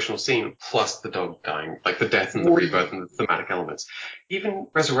very emotional scene, plus the dog dying, like the death and the rebirth and the thematic elements. Even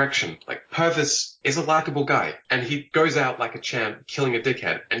Resurrection, like, Purvis is a likable guy, and he goes out like a champ, killing a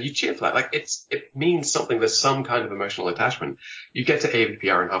dickhead, and you cheer for that. Like, it means something. There's some kind of emotional attachment. You get to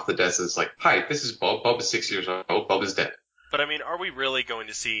AVPR and half the deaths is like, "Hi, this is Bob. Bob is 6 years old. Bob is dead." But I mean, are we really going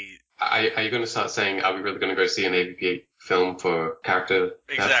to see... Are you going to start saying, are we really going to go see an AVP film for character?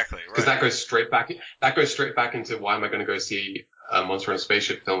 Exactly, right. Because that goes straight back into, why am I going to go see a Monster in a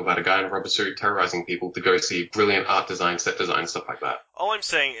Spaceship film about a guy in a rubber suit terrorizing people, to go see brilliant art design, set design, stuff like that? All I'm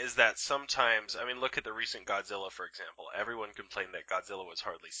saying is that sometimes, I mean, look at the recent Godzilla, for example. Everyone complained that Godzilla was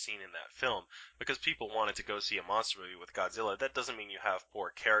hardly seen in that film because people wanted to go see a monster movie with Godzilla. That doesn't mean you have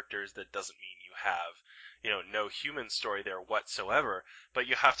poor characters. That doesn't mean you have, no human story there whatsoever, but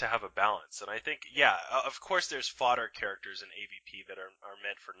you have to have a balance. And I think, of course there's fodder characters in AVP that are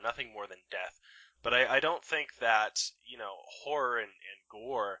meant for nothing more than death, but I don't think that, horror and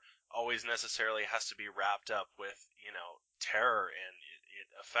gore always necessarily has to be wrapped up with, terror and it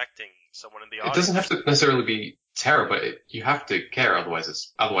affecting someone in the audience. It doesn't have to necessarily be terror, but you have to care, otherwise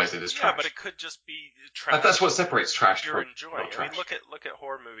it is trash. Yeah, but it could just be trash. That's what separates trash you're from enjoying. trash. I mean, look at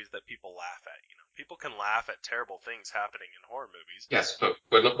horror movies that people laugh at. People can laugh at terrible things happening in horror movies. Yes, but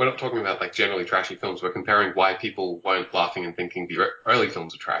we're not talking about like generally trashy films. We're comparing why people weren't laughing and thinking the early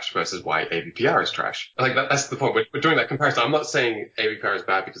films are trash versus why AVPR is trash. Like that's the point. We're doing that comparison. I'm not saying AVPR is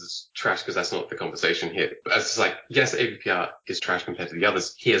bad because it's trash, because that's not the conversation here. But it's like, yes, AVPR is trash compared to the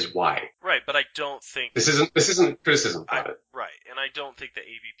others. Here's why. Right, but I don't think this isn't criticism about it. Right, and I don't think the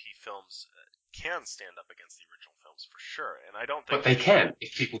AVP films can stand up against the original films for sure, and I don't think. But they can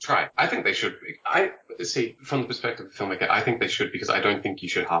if people try. I think they should. I see, from the perspective of the filmmaker, I think they should, because I don't think you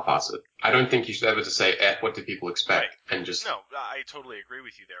should half-ass it. I don't think you should ever just say, "What did people expect?" Right. And just. No, I totally agree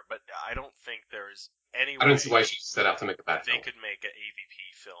with you there, but I don't think there is any way. I don't see why you should set out to make a bad film. They could make an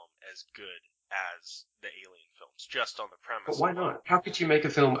AVP film as good as the Alien films, just on the premise. But why not? How could you make a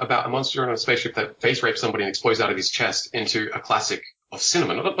film about a monster on a spaceship that face rapes somebody and explodes out of his chest into a classic of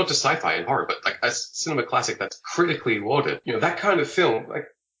cinema, not just sci-fi and horror, but like a cinema classic that's critically lauded? That kind of film, like,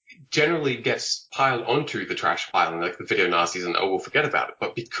 generally gets piled onto the trash pile and like the video Nazis and, we'll forget about it.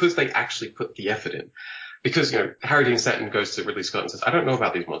 But because they actually put the effort in, because, Harry Dean Stanton goes to Ridley Scott and says, "I don't know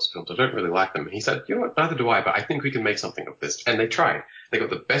about these monster films. I don't really like them." And he said, "You know what? Neither do I, but I think we can make something of this." And they tried. They got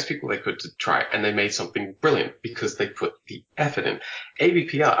the best people they could to try, and they made something brilliant because they put the effort in.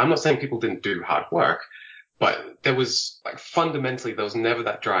 AVPR, I'm not saying people didn't do hard work, but there was, like, fundamentally, there was never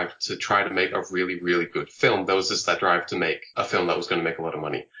that drive to try to make a really, really good film. There was just that drive to make a film that was going to make a lot of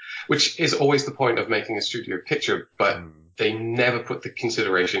money, which is always the point of making a studio picture. But they never put the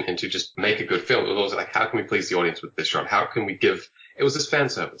consideration into just make a good film. It was always like, how can we please the audience with this shot? How can we give... It was just fan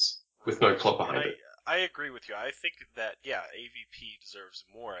service with no plot behind it. I agree with you. I think that, yeah, AVP deserves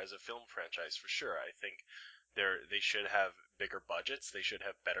more as a film franchise for sure. I think they should have bigger budgets. They should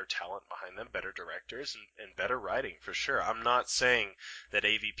have better talent behind them, better directors, and better writing for sure. I'm not saying that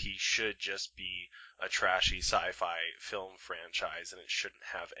AVP should just be a trashy sci-fi film franchise and it shouldn't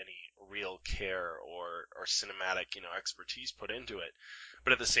have any real care or cinematic, expertise put into it.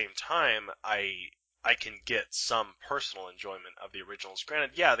 But at the same time, I can get some personal enjoyment of the originals.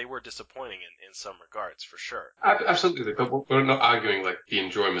 Granted, yeah, they were disappointing in some regards, for sure. Absolutely, but we're not arguing like the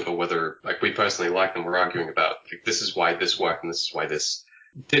enjoyment or whether like we personally like them. We're arguing about like, this is why this worked and this is why this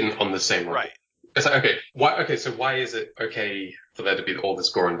didn't on the same level. Right. It's like, so why is it okay for there to be all this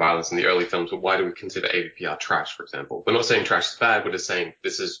gore and violence in the early films, but why do we consider AVPR trash, for example? We're not saying trash is bad, we're just saying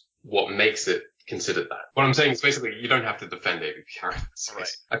this is what makes it considered that. What I'm saying is basically you don't have to defend AVPR. Right.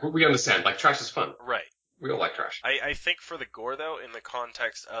 Like, we understand, like, trash is fun. Right. We all like trash. I think for the gore, though, in the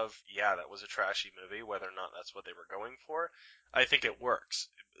context of, yeah, that was a trashy movie, whether or not that's what they were going for, I think it works.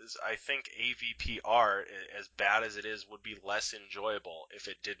 I think AVPR, as bad as it is, would be less enjoyable if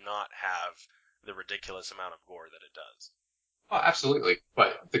it did not have the ridiculous amount of gore that it does. Oh, absolutely.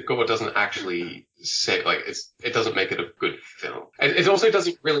 But the gore doesn't actually say, like, it doesn't make it a good film. It also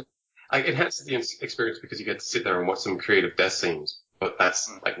doesn't really, like, it enhances the experience because you get to sit there and watch some creative death scenes, but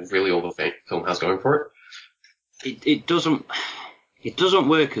that's, like, really all the film has going for it. It doesn't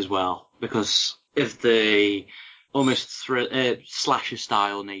work as well because of the almost slasher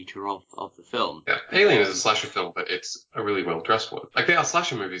style nature of the film. Yeah, Alien is a slasher film, but it's a really well dressed one. Like, they are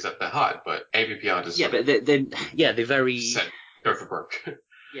slasher movies at their heart, but AVPR just but they're very said go for broke.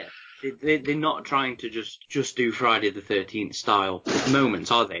 Yeah, they're not trying to just do Friday the 13th style moments,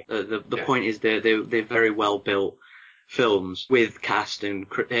 are they? The point is they're very well built films with cast and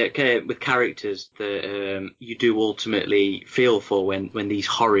with characters that you do ultimately feel for when these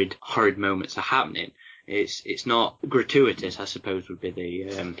horrid moments are happening. It's not gratuitous, I suppose, would be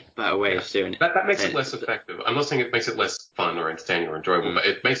the better way of doing it. That makes it less effective. I'm not saying it makes it less fun or entertaining or enjoyable, but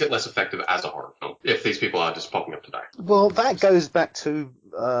it makes it less effective as a horror film if these people are just popping up to die. Well, that goes back to,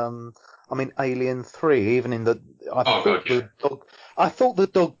 Alien 3, even in the... I thought the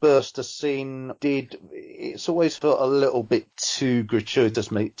dog burster scene it's always felt a little bit too gratuitous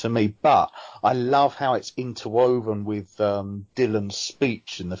to me, but I love how it's interwoven with Dylan's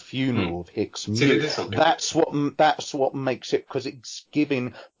speech in the funeral of Hicks. That's what makes it, because it's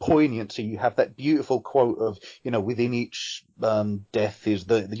giving poignancy. You have that beautiful quote of, within each death is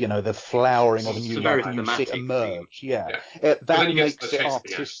the flowering of a new life, and you see it emerge. That makes it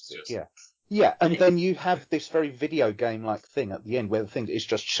artistic. Yeah, and then you have this very video game-like thing at the end where the thing is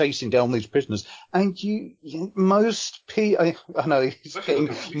just chasing down these prisoners, and most people, I know he's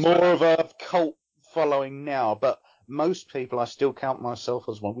getting more of a cult following now, but most people, I still count myself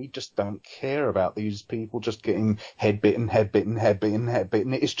as one, we just don't care about these people just getting head bitten.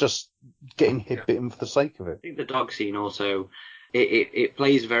 It's just getting head bitten for the sake of it. I think the dog scene also... It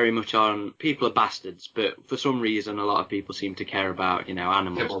plays very much on people are bastards, but for some reason a lot of people seem to care about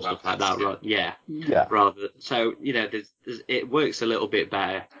animals and stuff like that. Right? Yeah. Rather, so it works a little bit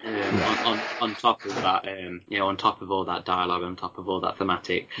better on top of that. On top of all that dialogue, on top of all that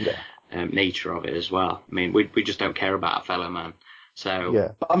thematic nature of it as well. I mean, we just don't care about our fellow man.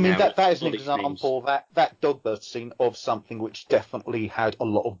 So but I mean that is an example that dog burst scene of something which definitely had a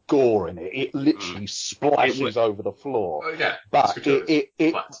lot of gore in it. It literally splashes over the floor. But it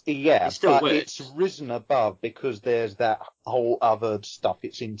still works. It's risen above because there's that whole other stuff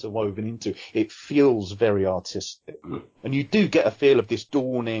it's interwoven into. It feels very artistic, and you do get a feel of this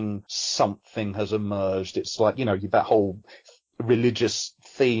dawning something has emerged. It's like that whole religious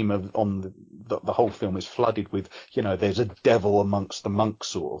theme on the whole film is flooded with there's a devil amongst the monks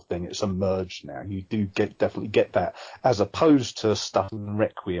sort of thing. It's emerged now. You do definitely get that, as opposed to stuff in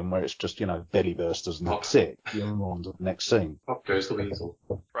Requiem where it's just belly bursters and that's it. You're on to the next scene. Up goes the weasel.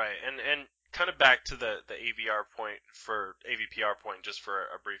 Right, and kind of back to the AVPR point just for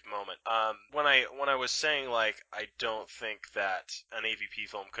a brief moment. When I was saying I don't think that an AVP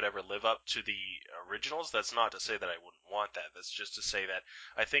film could ever live up to the originals, that's not to say that I wouldn't want that. That's just to say that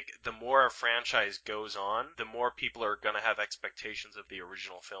I think the more a franchise goes on, the more people are going to have expectations of the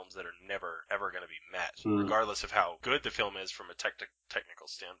original films that are never ever going to be met, regardless of how good the film is from a technical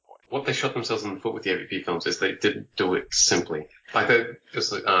standpoint. What they shot themselves in the foot with the AVP films is they didn't do it simply. Like the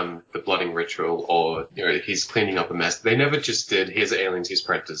blooding ritual, or he's cleaning up a mess. They never just did here's aliens, here's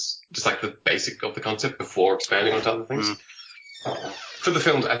predators, just like the basic of the concept before expanding onto other things. For the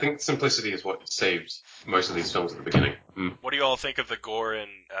films, I think simplicity is what saved most of these films at the beginning. What do you all think of the gore in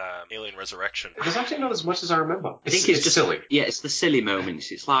Alien Resurrection? There's actually not as much as I remember. I think it's just silly. Yeah, it's the silly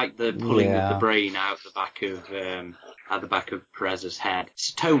moments. It's like the pulling of Yeah. the brain out the back of Perez's head. It's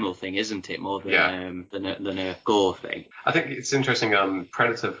a tonal thing, isn't it? More than than a gore thing. I think it's interesting.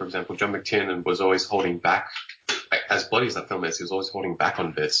 Predator, for example, John McTiernan was always holding back, as bloody as that film is, he was always holding back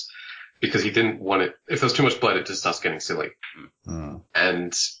on bits because he didn't want it. If there's too much blood, it just starts getting silly.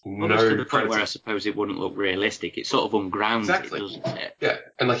 And Almost to the point where I suppose it wouldn't look realistic. It sort of ungrounds Exactly. it, doesn't it? Yeah,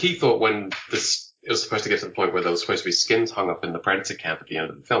 and like he thought when it was supposed to get to the point where there was supposed to be skins hung up in the Predator camp at the end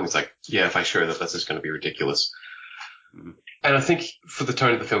of the film, he's like, yeah, if I show that, that's just going to be ridiculous. And I think for the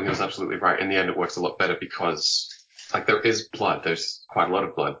tone of the film, he was absolutely right. In the end, it works a lot better because, like, there is blood. There's quite a lot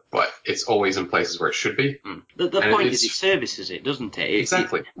of blood, but it's always in places where it should be. The point is it services it, doesn't it?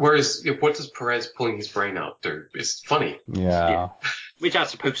 Exactly. Whereas, what does Perez pulling his brain out do? It's funny. Yeah. Which I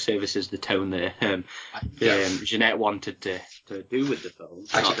suppose services the tone that Jeanette wanted to do with the film.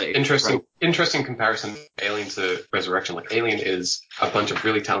 Actually, interesting comparison, Alien to Resurrection. Like, Alien is a bunch of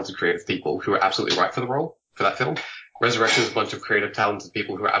really talented creative people who are absolutely right for the role, for that film. Resurrection is a bunch of creative, talented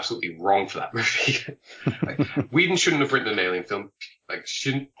people who are absolutely wrong for that movie. Whedon shouldn't have written an Alien film. Like,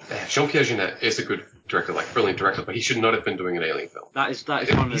 Jean-Pierre Jeunet is a good director, like, brilliant director, but he should not have been doing an Alien film. That is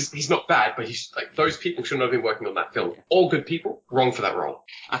one of... He's not bad, but those people should not have been working on that film. All good people, wrong for that role.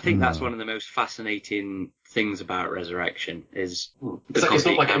 I think that's one of the most fascinating things about Resurrection is... It's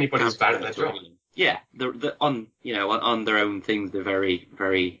not like anybody's bad at their job. Yeah, on their own things, they're very,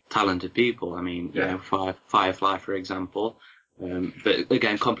 very talented people. I mean, you know, Firefly, for example. But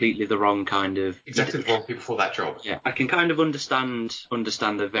again, completely the wrong kind of... Exactly the wrong people for that job. Yeah, I can kind of understand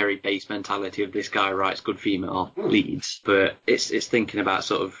the very base mentality of this guy writes good female leads, but it's thinking about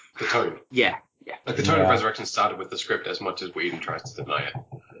sort of... The tone. Yeah. Like, the tone of Resurrection started with the script as much as Whedon tries to deny it.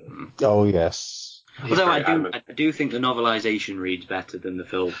 Oh, yes. Although I do think the novelization reads better than the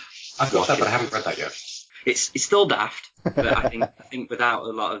film. I've got that, but I haven't read that yet. It's still daft, but I think without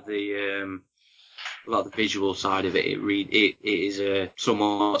a lot of the visual side of it, it is a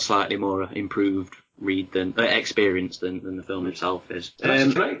somewhat slightly more improved read than experience than the film itself is.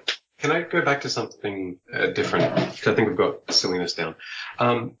 Can I go back to something different? Because I think we've got silliness down.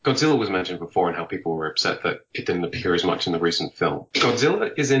 Godzilla was mentioned before and how people were upset that it didn't appear as much in the recent film.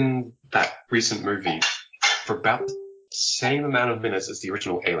 Godzilla is in that recent movie for about the same amount of minutes as the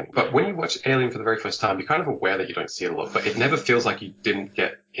original Alien. But when you watch Alien for the very first time, you're kind of aware that you don't see it a lot, but it never feels like you didn't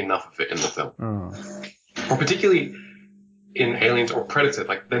get enough of it in the film. Or particularly in Aliens or Predator,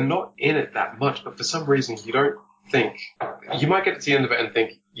 like, they're not in it that much, but for some reason you don't think... You might get to the end of it and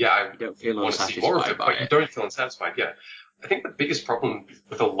think, yeah, I want to see more of it, but you don't feel unsatisfied, yeah. I think the biggest problem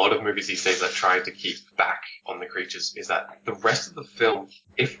with a lot of movies these days that try to keep back on the creatures is that the rest of the film,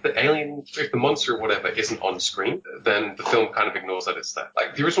 if the monster or whatever isn't on screen, then the film kind of ignores that it's there.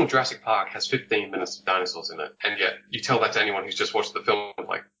 Like, the original Jurassic Park has 15 minutes of dinosaurs in it, and yet you tell that to anyone who's just watched the film,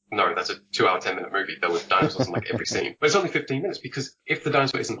 like, no, that's a 2-hour, 10-minute movie. There was dinosaurs in, like, every scene. But it's only 15 minutes because if the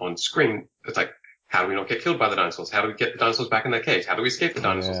dinosaur isn't on screen, it's like, how do we not get killed by the dinosaurs? How do we get the dinosaurs back in their cage? How do we escape the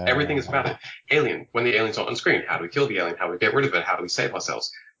dinosaurs? Yeah. Everything is about it. Alien, when the alien's not on screen, how do we kill the alien? How do we get rid of it? How do we save ourselves?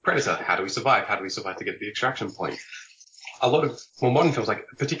 Predator, how do we survive? How do we survive to get to the extraction point? A lot of more modern films, like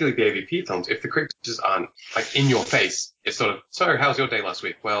particularly the AvP films, if the creatures aren't, like, in your face, it's sort of, so how's your day last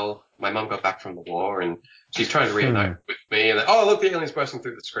week? Well, my mum got back from the war and she's trying to reunite with me, and then, oh, look, the alien's bursting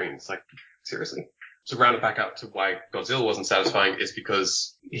through the screen. It's like, seriously? So round it back up to why Godzilla wasn't satisfying is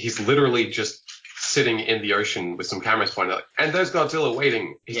because he's literally just sitting in the ocean with some cameras pointed out, and there's Godzilla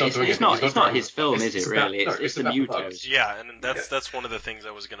waiting. He's not doing it. It's not his film, is it, really? It's the Mutos. Yeah, and that's one of the things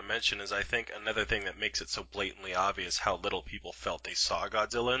I was going to mention is I think another thing that makes it so blatantly obvious how little people felt they saw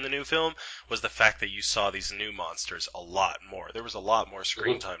Godzilla in the new film was the fact that you saw these new monsters a lot more. There was a lot more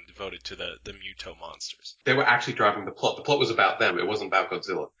screen time devoted to the Muto monsters. They were actually driving the plot. The plot was about them. It wasn't about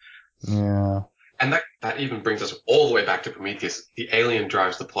Godzilla. Yeah. And that even brings us all the way back to Prometheus. The alien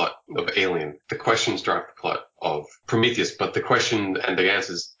drives the plot of Alien. The questions drive the plot of Prometheus, but the question and the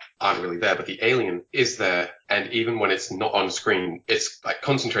answers aren't really there. But the alien is there, and even when it's not on screen, it's like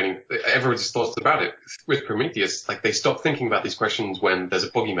concentrating everybody's thoughts about it. With Prometheus, like, they stop thinking about these questions when there's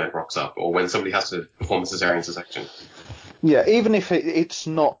a boogeyman rocks up, or when somebody has to perform a cesarean section. Yeah, even if it's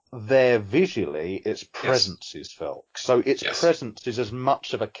not there visually, its presence is felt. So its presence is as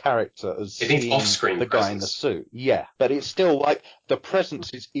much of a character as seeing off-screen the guy in the suit. Yeah, but it's still like the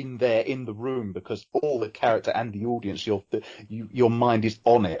presence is in there in the room because all the character and the audience, your mind is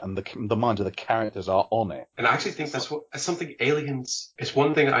on it, and the minds of the characters are on it. And I actually think that's something Aliens. It's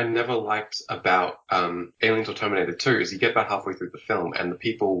one thing I never liked about Aliens or Terminator 2 is you get about halfway through the film and the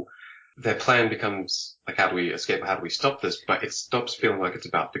people their plan becomes like, how do we escape? How do we stop this? But it stops feeling like it's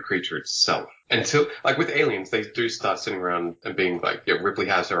about the creature itself. Until, like with aliens, they do start sitting around and being like, yeah, Ripley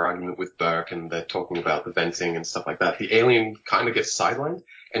has her argument with Burke and they're talking about the venting and stuff like that. The alien kind of gets sidelined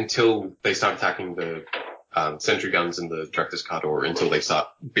until they start attacking the sentry guns in the director's cut, or until they start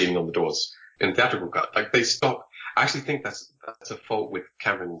beating on the doors in the theatrical cut. Like they stop. I actually think that's a fault with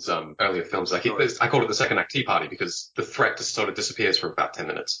Cameron's earlier films. Like I call it the second act tea party, because the threat just sort of disappears for about 10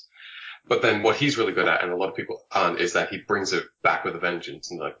 minutes. But then what he's really good at, and a lot of people aren't, is that he brings it back with a vengeance.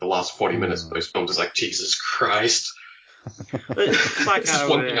 And like the last 40 minutes of those films is like, Jesus Christ. It's like It's just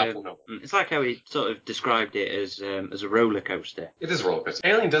one thing after another. It's like how he sort of described it as a roller coaster. It is a roller coaster.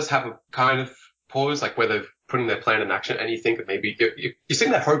 Alien does have a kind of pause, like where they're putting their plan in action, and you think that maybe you're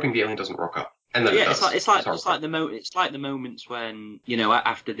sitting there hoping the alien doesn't rock up. And then yeah, it's like the moments when, you know,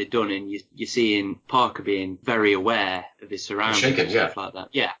 after they're done and you're seeing Parker being very aware of his surroundings, shaken, and stuff like that.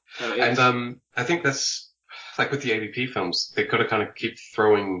 Yeah. So and I think that's like with the AVP films, they've got to kind of keep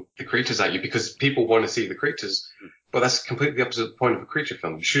throwing the creatures at you because people want to see the creatures, but that's completely the opposite point of a creature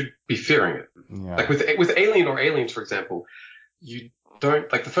film. You should be fearing it. Yeah. Like with Alien or Aliens, for example, you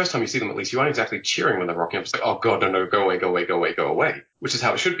don't, like the first time you see them at least, you aren't exactly cheering when they're rocking up. It's like, oh god, no, go away, go away, go away, go away. Which is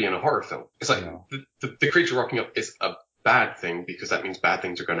how it should be in a horror film. It's like the creature rocking up is a bad thing because that means bad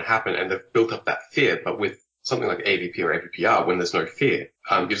things are going to happen, and they've built up that fear. But with something like AVP or AVPR, when there's no fear,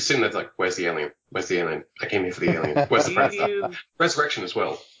 you're just sitting there like, where's the alien? Where's the alien? I came here for the alien. Where's the threat? Resurrection as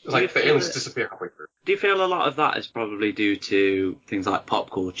well. It's like the aliens disappear halfway through. Do you feel a lot of that is probably due to things like pop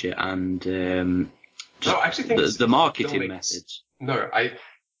culture and No, I actually think the marketing methods? No,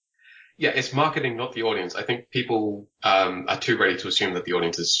 yeah, it's marketing, not the audience. I think people are too ready to assume that the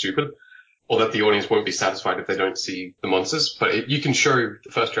audience is stupid, or that the audience won't be satisfied if they don't see the monsters. But you can show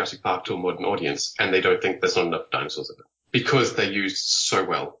the first Jurassic Park to a modern audience, and they don't think there's not enough dinosaurs in it. Because they're used so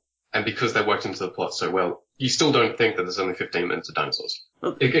well, and because they're worked into the plot so well, you still don't think that there's only 15 minutes of dinosaurs.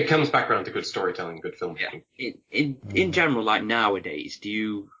 It comes back around to good storytelling, good filmmaking. Yeah. In general, like nowadays, do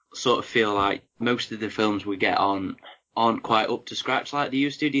you sort of feel like most of the films we get on aren't quite up to scratch like they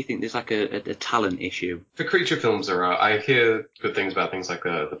used to? Do you think there's like a talent issue? For creature films, I hear good things about things like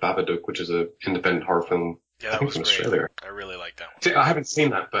the Babadook, which is an independent horror film. Yeah, that was from great. Australia. I really like that one. I haven't seen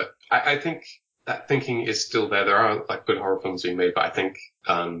that, but I think that thinking is still there. There are like good horror films being made, but I think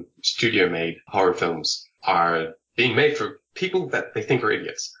studio-made horror films are being made for people that they think are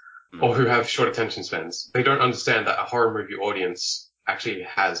idiots or who have short attention spans. They don't understand that a horror movie audience actually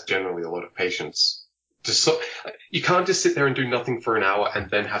has generally a lot of patience. You can't just sit there and do nothing for an hour and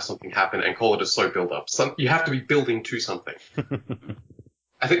then have something happen and call it a slow build-up. You have to be building to something.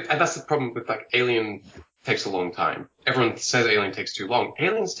 I think, and that's the problem with like Alien takes a long time. Everyone says Alien takes too long.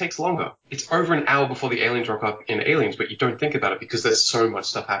 Aliens takes longer. It's over an hour before the aliens rock up in Aliens, but you don't think about it because there's so much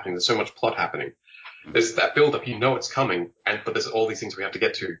stuff happening. There's so much plot happening. There's that build-up. You know it's coming, but there's all these things we have to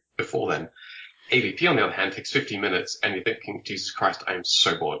get to before then. AVP, on the other hand, takes 15 minutes, and you're thinking, Jesus Christ, I am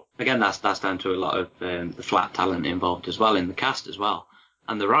so bored. Again, that's down to a lot of the flat talent involved as well in the cast as well,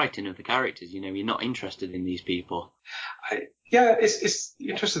 and the writing of the characters. You know, you're not interested in these people. Yeah, it's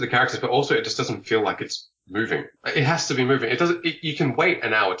interested in the characters, but also it just doesn't feel like it's moving. It has to be moving. It doesn't. You can wait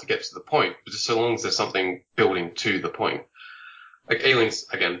an hour to get to the point, but just so long as there's something building to the point. Like Aliens,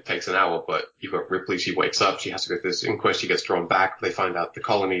 again, takes an hour, but you've got Ripley. She wakes up. She has to go through this inquest. She gets drawn back. They find out the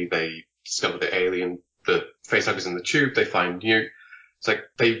colony. They discover the alien, the facehuggers in the tube, they find Newt. It's like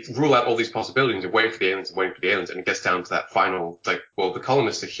they rule out all these possibilities and waiting for the aliens and waiting for the aliens, and it gets down to that final, it's like, well, the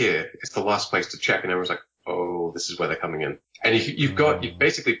colonists are here. It's the last place to check, and everyone's like, oh, this is where they're coming in. And you've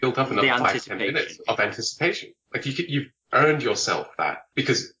basically built up another 5-10 minutes of anticipation. Like you've earned yourself that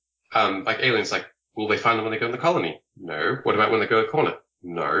because, like Aliens, like, will they find them when they go in the colony? No. What about when they go to the corner?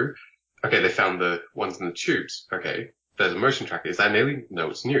 No. Okay, they found the ones in the tubes. Okay. There's a motion tracker. Is that an alien? No,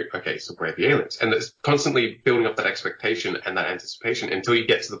 it's new. Okay, so where are the aliens? And it's constantly building up that expectation and that anticipation until you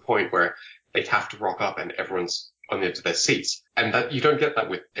get to the point where they have to rock up and everyone's on the edge of their seats. And that you don't get that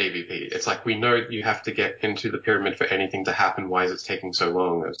with AVP. It's like, we know you have to get into the pyramid for anything to happen. Why is it taking so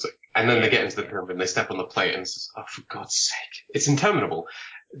long? It's like, and then they get into the pyramid and they step on the plate and it's just, oh, for God's sake. It's interminable.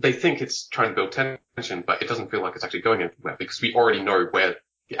 They think it's trying to build tension, but it doesn't feel like it's actually going anywhere because we already know where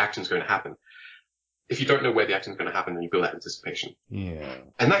the action's going to happen. If you don't know where the action's going to happen, then you build that anticipation. Yeah.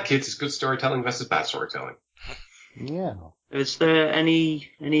 And that, kids, is good storytelling versus bad storytelling. Yeah. Is there any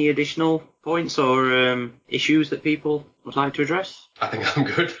additional points or issues that people would like to address? I think I'm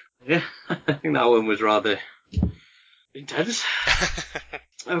good. Yeah, I think that one was rather intense.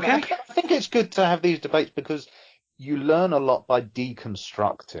 Okay. I think it's good to have these debates because you learn a lot by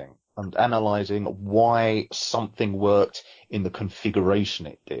deconstructing. and analysing why something worked in the configuration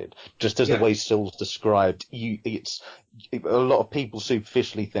it did. Just as the way Sil's described, it's a lot of people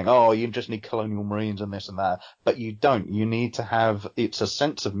superficially think, oh, you just need colonial marines and this and that, but you don't. You need to have, it's a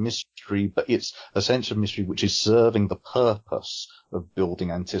sense of mystery, but it's a sense of mystery which is serving the purpose of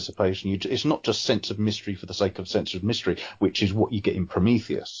building anticipation. It's not just sense of mystery for the sake of sense of mystery, which is what you get in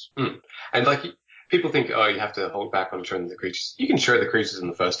Prometheus. And like, people think, oh, you have to hold back on showing the creatures. You can show the creatures in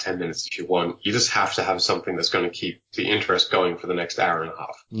the first 10 minutes if you want. You just have to have something that's going to keep the interest going for the next hour and a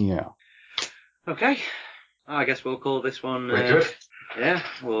half. Yeah. Okay. I guess we'll call this one... Very good. Yeah,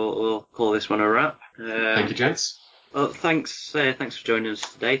 we'll call this one a wrap. Thank you, gents. Well, thanks for joining us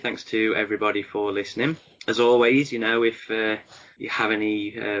today. Thanks to everybody for listening. As always, if you have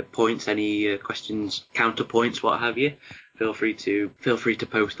any points, any questions, counterpoints, what have you, feel free to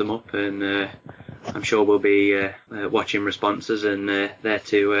post them up, and I'm sure we'll be watching responses and there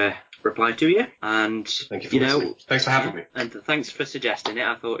to reply to you. And thank you for listening. Thanks for having me. And thanks for suggesting it.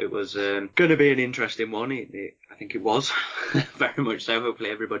 I thought it was going to be an interesting one. I think it was very much so.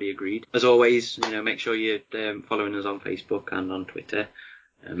 Hopefully everybody agreed. As always, make sure you're following us on Facebook and on Twitter.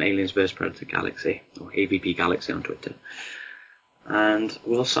 Aliens vs Predator Galaxy, or AvPGalaxy on Twitter. And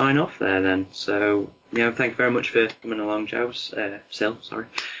we'll sign off there then. So, thank you very much for coming along, Joe. Sil, sorry.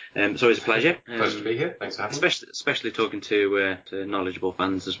 It's always a pleasure. Pleasure to be here. Thanks for having me. Especially talking to knowledgeable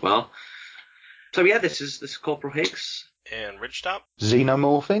fans as well. So yeah, this is Corporal Higgs. And Ridgetop.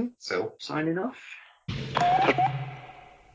 Xenomorphing. Sil. Signing off.